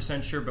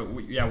 100% sure, but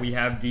we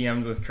have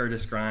DM'd with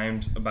Curtis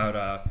Grimes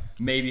about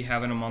maybe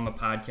having him on the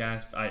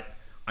podcast.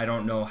 I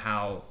don't know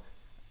how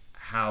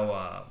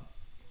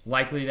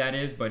likely that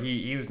is, but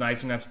he was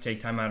nice enough to take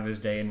time out of his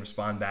day and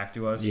respond back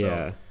to us.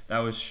 Yeah. So that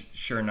was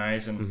sure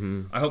nice,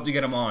 and I hope to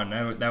get him on.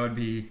 That would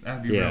be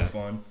real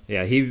fun.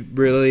 Yeah, you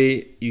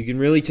can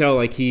really tell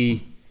like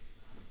he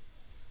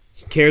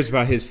cares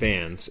about his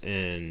fans,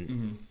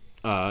 and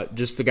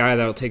just the guy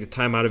that will take the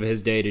time out of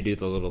his day to do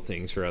the little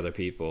things for other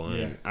people.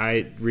 And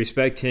I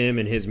respect him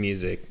and his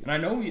music. And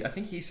I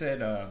think he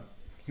said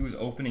he was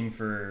opening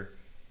for.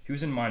 He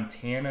was in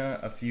Montana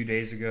a few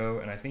days ago,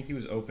 and I think he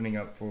was opening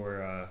up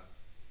for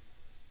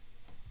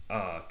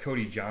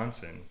Cody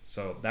Johnson.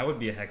 So that would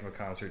be a heck of a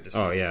concert to see.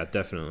 Oh, yeah,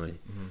 definitely.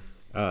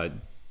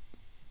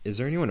 Is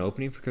there anyone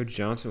opening for Cody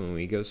Johnson when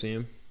we go see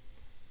him?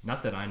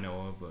 Not that I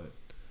know of, but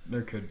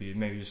there could be.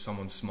 Maybe just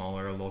someone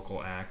smaller, a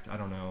local act. I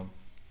don't know.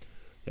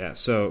 Yeah,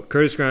 so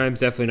Curtis Grimes,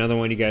 definitely another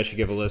one you guys should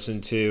give a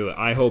listen to.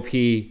 I hope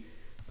he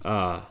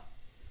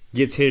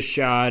gets his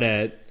shot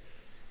at,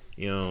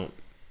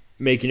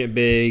 making it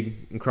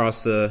big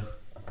across the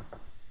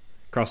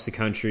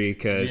country,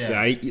 because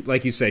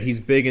like you said, he's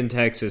big in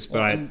Texas.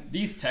 But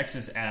these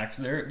Texas acts,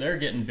 they're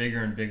getting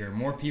bigger and bigger.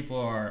 More people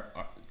are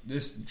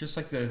this, just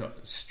like the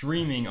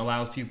streaming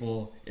allows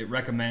people, it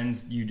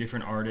recommends you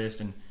different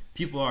artists, and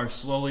people are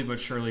slowly but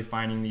surely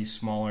finding these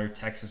smaller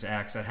Texas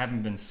acts that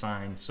haven't been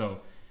signed. So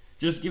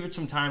just give it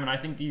some time, and I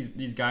think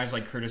these guys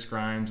like Curtis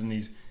Grimes and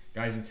these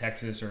guys in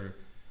Texas, or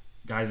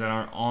guys that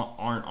aren't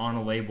on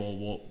a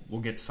label, will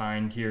get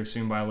signed here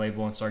soon by a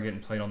label and start getting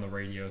played on the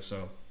radio.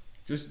 So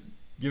just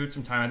give it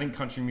some time. I think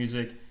country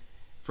music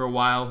for a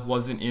while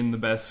wasn't in the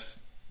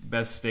best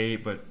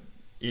state, but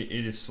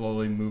it is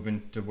slowly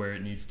moving to where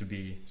it needs to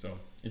be. So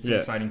it's an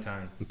exciting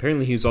time.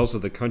 Apparently he was also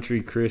the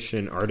Country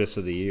Christian Artist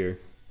of the Year.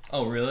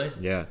 Oh, really?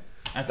 Yeah.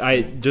 That's cool.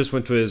 I just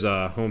went to his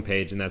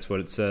homepage, and that's what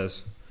it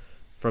says,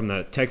 from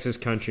the Texas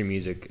Country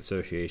Music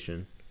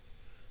Association.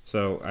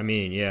 So, I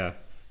mean, yeah,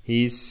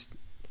 he's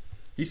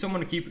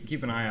someone to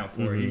keep an eye out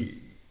for. He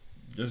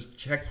just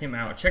check him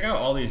out. Check out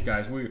all these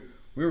guys.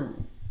 We're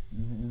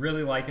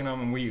really liking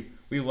them, and we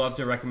love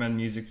to recommend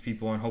music to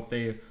people and hope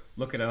they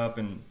look it up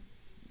and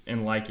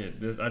like it.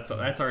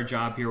 That's our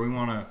job here. We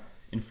want to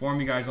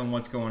inform you guys on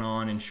what's going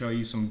on and show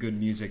you some good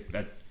music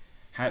that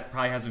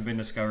probably hasn't been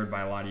discovered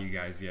by a lot of you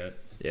guys yet.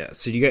 Yeah.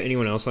 So, you got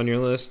anyone else on your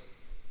list?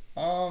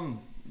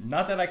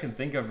 Not that I can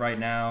think of right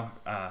now.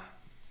 How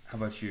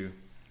about you?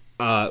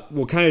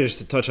 Well, kind of just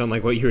to touch on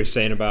like what you were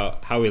saying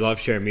about how we love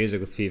sharing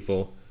music with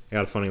people. I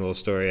got a funny little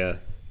story.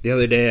 The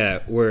other day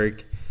at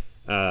work,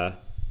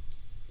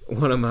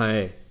 one of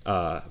my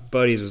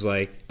buddies was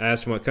like, I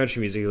asked him what country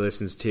music he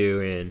listens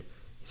to, and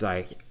he's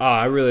like, "Oh,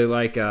 I really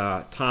like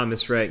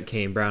Thomas Rhett and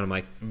Kane Brown." I'm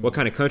like, "What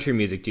kind of country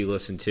music do you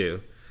listen to?"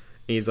 And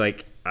he's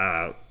like,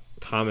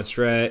 "Thomas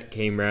Rhett,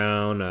 Kane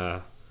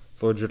Brown,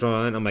 Florida Georgia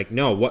Line." I'm like,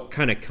 "No, what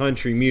kind of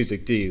country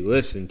music do you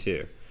listen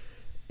to?"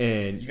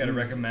 And You gotta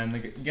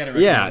recommend.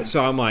 Yeah,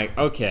 so I'm like,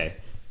 okay,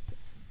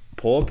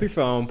 pull up your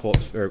phone,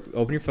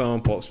 open your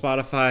phone, pull up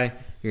Spotify.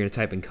 You're gonna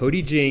type in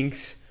Cody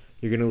Jinks.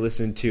 You're gonna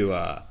listen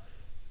to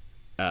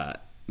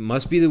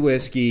Must Be the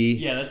Whiskey.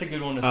 Yeah, that's a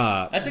good one.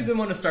 That's a good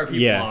one to start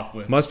people off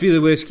with. Must Be the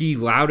Whiskey,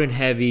 Loud and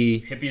Heavy,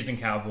 Hippies and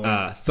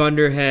Cowboys,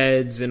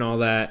 Thunderheads, and all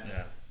that.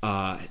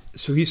 Yeah.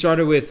 So he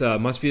started with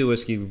Must Be the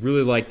Whiskey.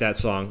 Really liked that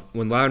song.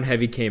 When Loud and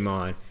Heavy came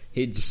on,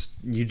 you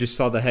just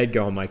saw the head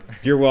go. I'm like,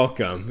 "You're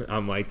welcome."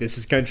 I'm like, "This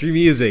is country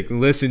music.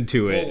 Listen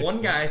to it." Well,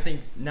 one guy I think,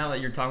 now that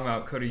you're talking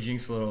about Cody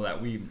Jinks a little,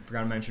 that we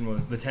forgot to mention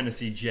was the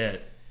Tennessee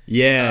Jet.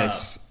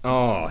 Yes.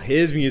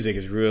 His music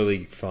is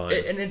really fun.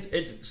 And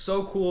it's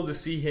so cool to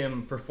see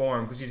him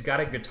perform, because he's got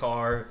a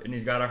guitar and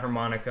he's got a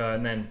harmonica,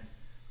 and then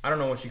I don't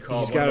know what you call it.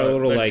 He's got a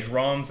little like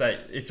drums that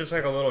it's just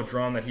like a little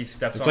drum that he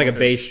steps on. It's like a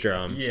bass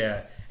drum.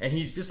 Yeah, and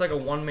he's just like a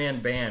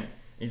one-man band.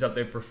 He's up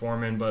there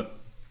performing, but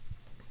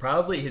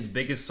probably his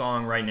biggest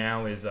song right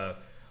now is a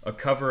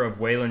cover of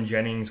Waylon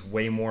Jennings'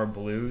 "Way More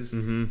Blues."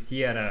 He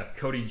had a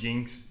Cody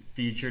Jinks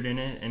featured in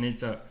it, and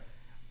it's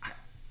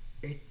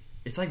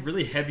like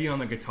really heavy on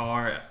the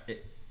guitar.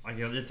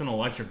 It's an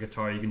electric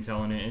guitar, you can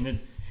tell in it,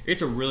 and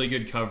it's a really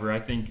good cover. I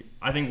think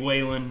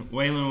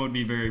Waylon would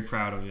be very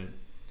proud of it.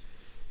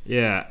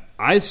 Yeah,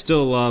 I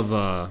still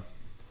love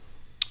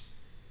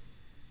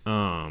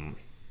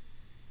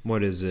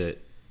what is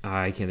it?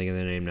 I can't think of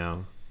the name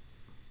now.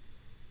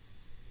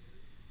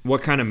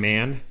 What Kind of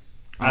Man?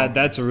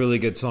 That's a really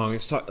good song.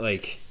 It's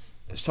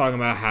talking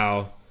about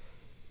how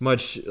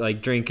much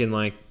like drinking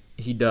like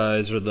he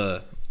does,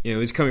 or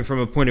he's coming from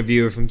a point of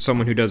view from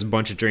someone who does a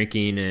bunch of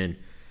drinking, and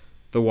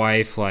the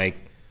wife like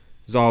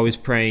is always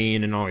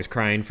praying and always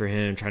crying for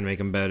him, trying to make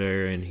him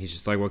better, and he's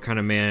just like, "What kind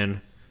of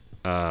man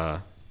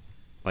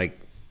like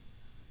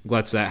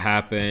lets that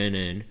happen,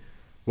 and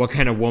what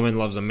kind of woman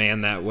loves a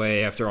man that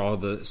way after all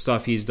the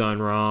stuff he's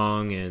done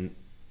wrong and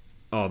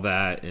all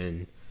that.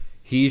 And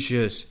he's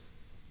just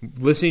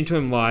listening to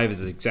him live is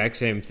the exact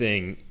same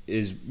thing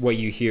is what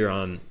you hear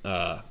on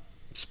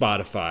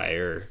Spotify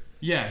or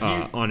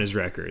on his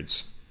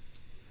records.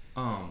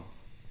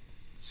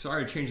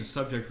 Sorry to change the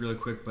subject really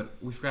quick, but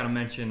we forgot to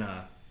mention.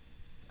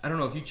 I don't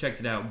know if you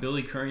checked it out.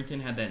 Billy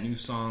Currington had that new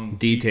song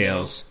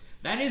Details.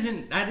 That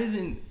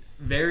isn't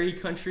very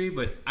country,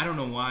 but I don't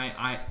know why.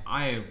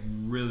 I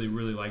really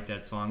like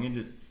that song.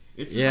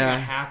 It's just like a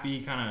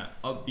happy kind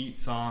of upbeat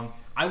song.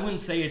 I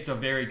wouldn't say it's a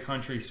very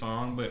country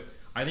song, but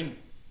I think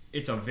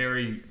it's a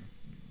very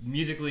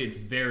musically it's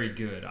very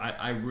good.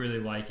 I really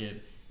like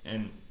it,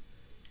 and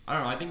I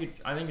don't know. I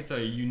think it's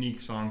a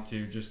unique song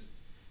too. Just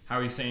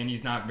how he's saying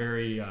he's not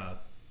very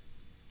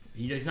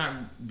he's not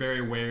very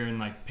aware and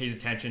like pays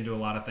attention to a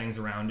lot of things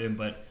around him,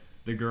 but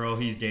the girl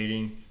he's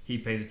dating, he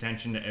pays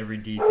attention to every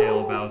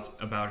detail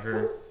about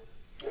her.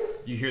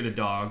 You hear the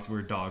dogs.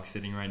 We're dog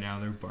sitting right now.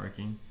 They're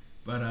barking,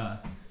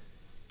 but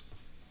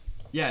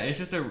yeah,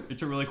 it's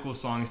a really cool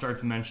song. He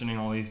starts mentioning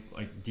all these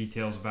like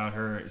details about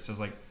her. It says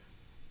like,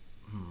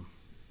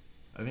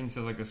 I think it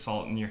says like the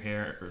salt in your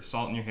hair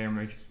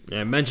makes.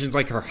 Yeah, it mentions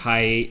like her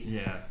height.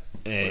 Yeah.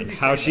 And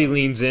how she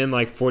leans in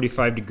like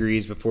 45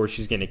 degrees before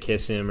she's gonna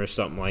kiss him or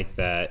something like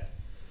that.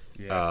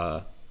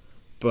 Yeah.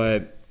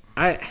 But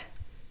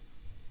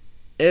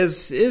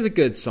is a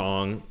good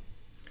song.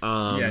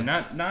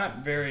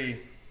 Not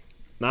very.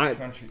 Not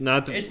country.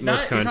 Not the It's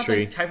most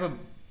country. It's not the type of.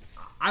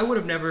 I would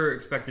have never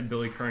expected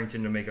Billy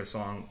Currington to make a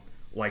song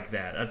like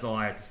that. That's all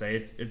I have to say.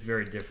 It's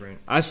very different.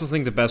 I still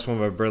think the best one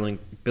by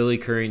Billy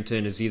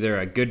Currington is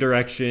either Good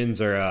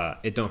Directions or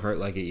It Don't Hurt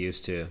Like It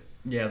Used To.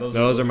 Yeah,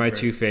 those are my great.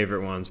 two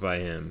favorite ones by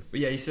him. But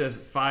yeah, he says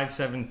 5,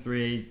 7,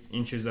 3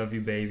 inches of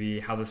you,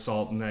 baby. How the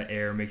salt in the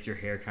air makes your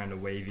hair kind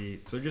of wavy.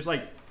 So just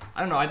like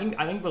I don't know. I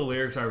think the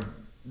lyrics are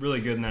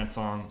really good in that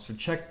song. So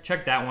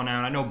check that one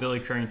out. I know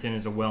Billy Currington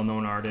is a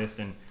well-known artist,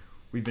 and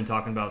we've been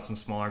talking about some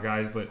smaller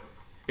guys, but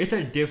it's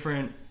a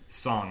different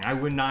song. I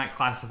would not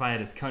classify it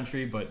as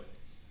country, but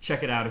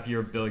check it out if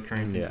you're a Billy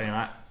Currington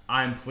fan.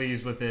 I'm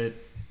pleased with it.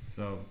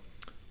 So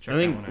check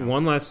that one out.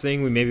 One last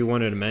thing we maybe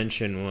wanted to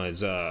mention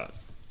was.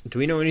 Do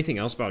we know anything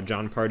else about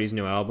John Party's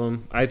new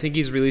album? I think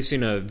he's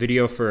releasing a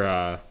video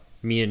for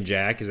Me and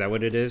Jack. Is that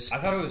what it is? I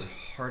thought it was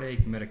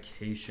Heartache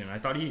Medication. I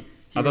thought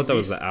that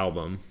was the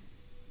album.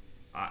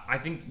 I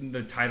think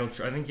the title.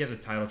 I think he has a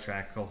title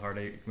track called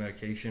Heartache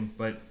Medication.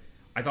 But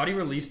I thought he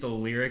released a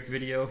lyric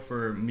video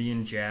for Me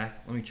and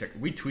Jack. Let me check.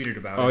 We tweeted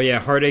about it. Oh yeah,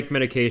 Heartache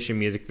Medication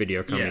music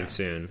video coming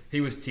soon.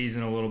 He was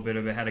teasing a little bit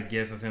of it. Had a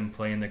gif of him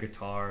playing the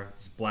guitar.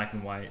 It's black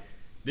and white.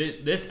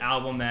 This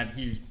album that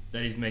he's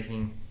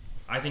making.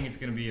 I think it's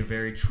going to be a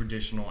very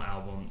traditional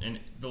album, and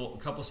the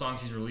couple songs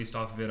he's released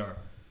off of it are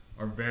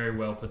very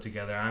well put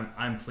together.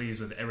 I'm pleased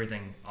with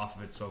everything off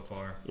of it so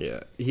far.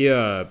 Yeah, he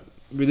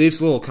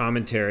released a little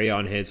commentary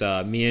on his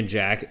Me and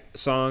Jack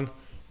song,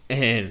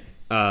 and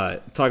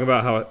talking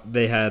about how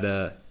they had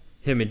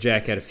him and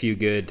Jack had a few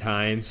good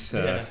times,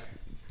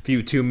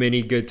 few too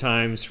many good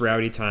times,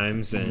 rowdy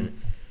times,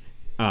 and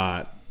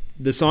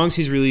the songs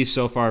he's released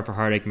so far for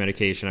Heartache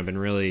Medication have been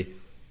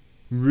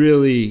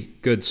really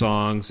good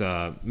songs.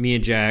 Me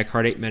and Jack,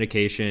 Heartache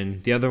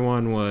Medication. The other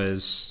one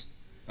was...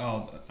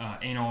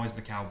 Ain't Always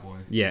the Cowboy.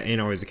 Yeah,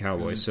 Ain't Always the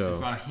Cowboy. It's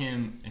about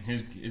him and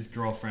his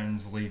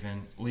girlfriends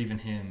leaving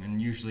him,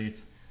 and usually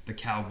it's the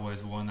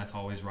cowboy's the one that's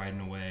always riding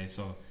away.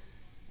 So,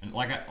 and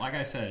like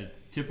I said,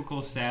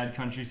 typical sad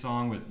country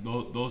song,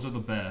 but those are the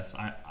best.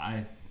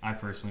 I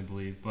personally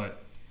believe.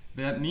 But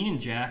that Me and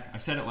Jack, I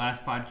said it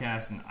last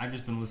podcast, and I've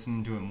just been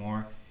listening to it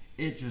more.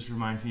 It just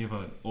reminds me of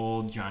an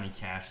old Johnny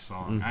Cash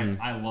song.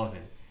 I love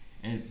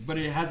it, but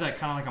it has that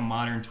kind of like a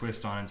modern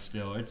twist on it.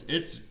 Still,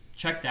 it's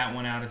check that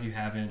one out if you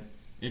haven't.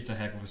 It's a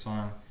heck of a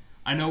song.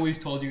 I know we've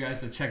told you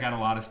guys to check out a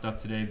lot of stuff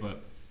today,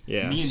 but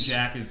Me and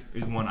Jack is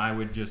one I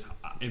would just,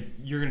 if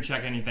you're gonna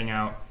check anything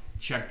out,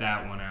 check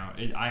that one out.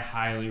 I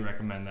highly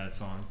recommend that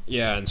song.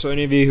 Yeah, and so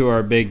any of you who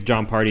are big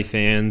John Party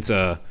fans,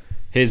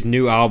 his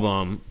new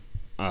album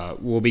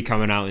will be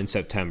coming out in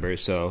September.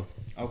 So.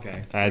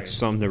 Okay, that's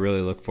something to really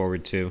look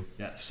forward to.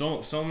 Yeah,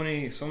 so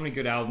many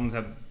good albums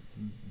have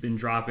been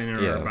dropping or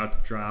are about to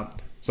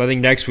drop. So I think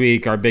next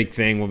week our big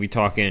thing we'll be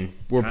talking.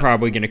 We're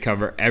probably going to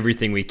cover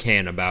everything we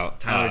can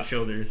about Tyler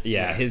Childers.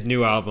 Yeah, his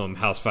new album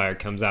House Fire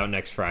comes out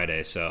next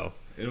Friday. So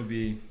it'll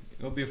be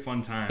a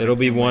fun time. It'll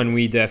be one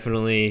we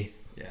definitely.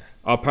 Yeah,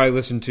 I'll probably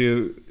listen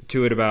to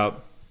it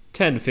about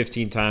 10 to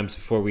 15 times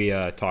before we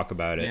talk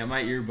about it. Yeah,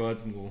 my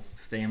earbuds will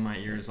stay in my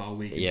ears all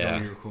week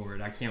until we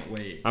record. I can't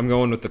wait. I'm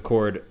going with the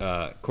cord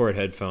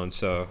headphones,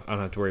 so I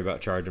don't have to worry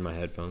about charging my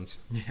headphones.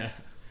 Yeah.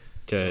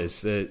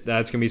 Because that's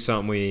going to be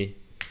something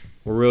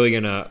we're really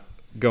going to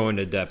go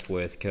into depth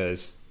with,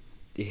 because...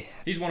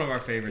 he's one of our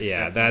favorites. Yeah,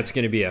 definitely. That's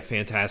going to be a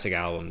fantastic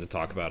album to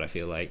talk about, I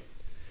feel like.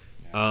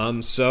 Yeah.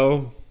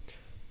 So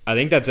I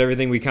think that's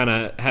everything we kind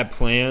of had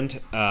planned.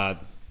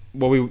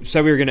 What we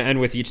said we were going to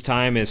end with each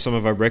time is some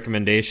of our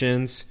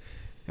recommendations.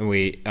 and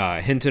we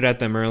hinted at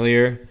them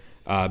earlier.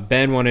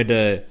 Ben wanted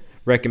to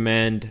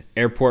recommend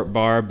Airport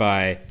Bar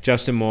by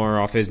Justin Moore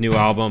off his new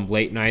album,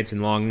 Late Nights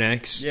and Long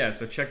Necks. Yeah,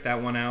 so check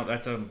that one out.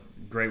 That's a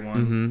great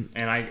one. Mm-hmm.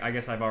 And I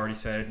guess I've already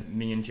said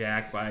Me and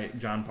Jack by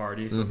John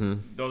Party. So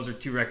those are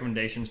 2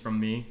 recommendations from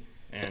me.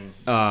 And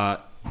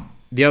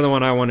the other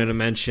one I wanted to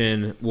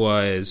mention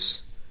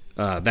was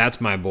That's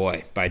My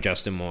Boy by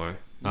Justin Moore.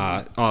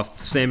 Off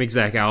the same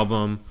exact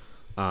album.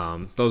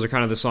 Those are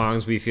kind of the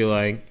songs we feel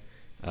like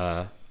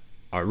are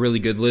really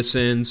good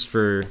listens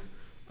for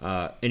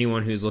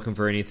anyone who's looking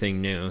for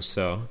anything new.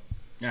 So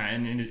yeah,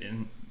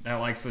 and that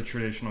likes the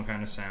traditional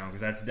kind of sound, because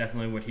that's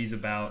definitely what he's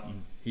about.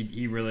 And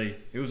he really,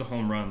 it was a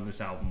home run,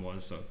 this album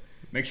was. So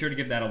make sure to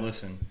give that a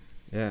listen.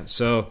 Yeah,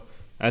 so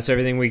that's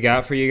everything we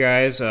got for you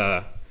guys.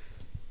 Let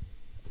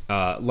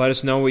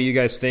us know what you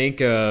guys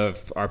think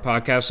of our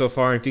podcast so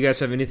far. And if you guys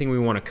have anything we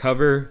want to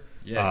cover,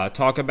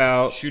 talk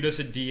about, shoot us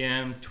a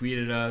DM, tweet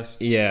at us.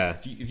 Yeah.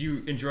 If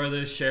you enjoy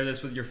this, share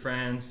this with your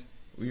friends.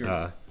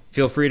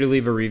 Feel free to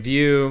leave a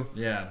review.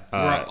 Yeah.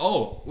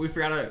 We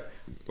forgot to.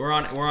 We're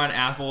on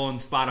Apple and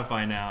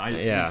Spotify now. We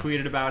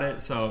tweeted about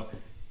it, so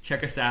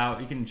check us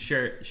out. You can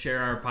share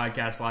our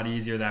podcast a lot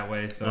easier that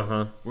way.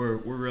 So we're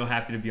real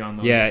happy to be on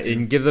those. Yeah, too.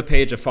 and give the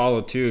page a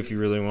follow too if you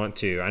really want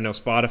to. I know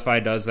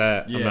Spotify does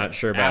that. Yeah. I'm not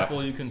sure about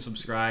Apple. You can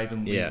subscribe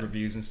and leave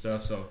reviews and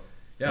stuff. So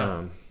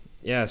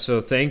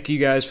so thank you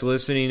guys for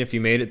listening. If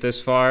you made it this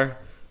far,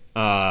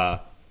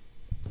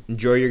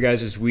 enjoy your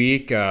guys'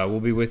 week. We'll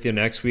be with you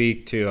next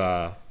week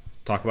to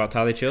talk about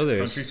Tyler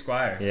Childers. Country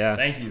Squire. Yeah.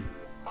 Thank you.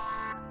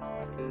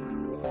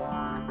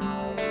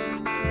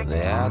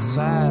 The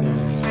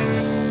outsiders.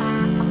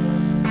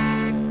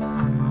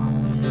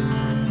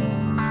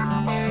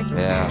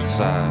 The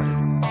outsiders.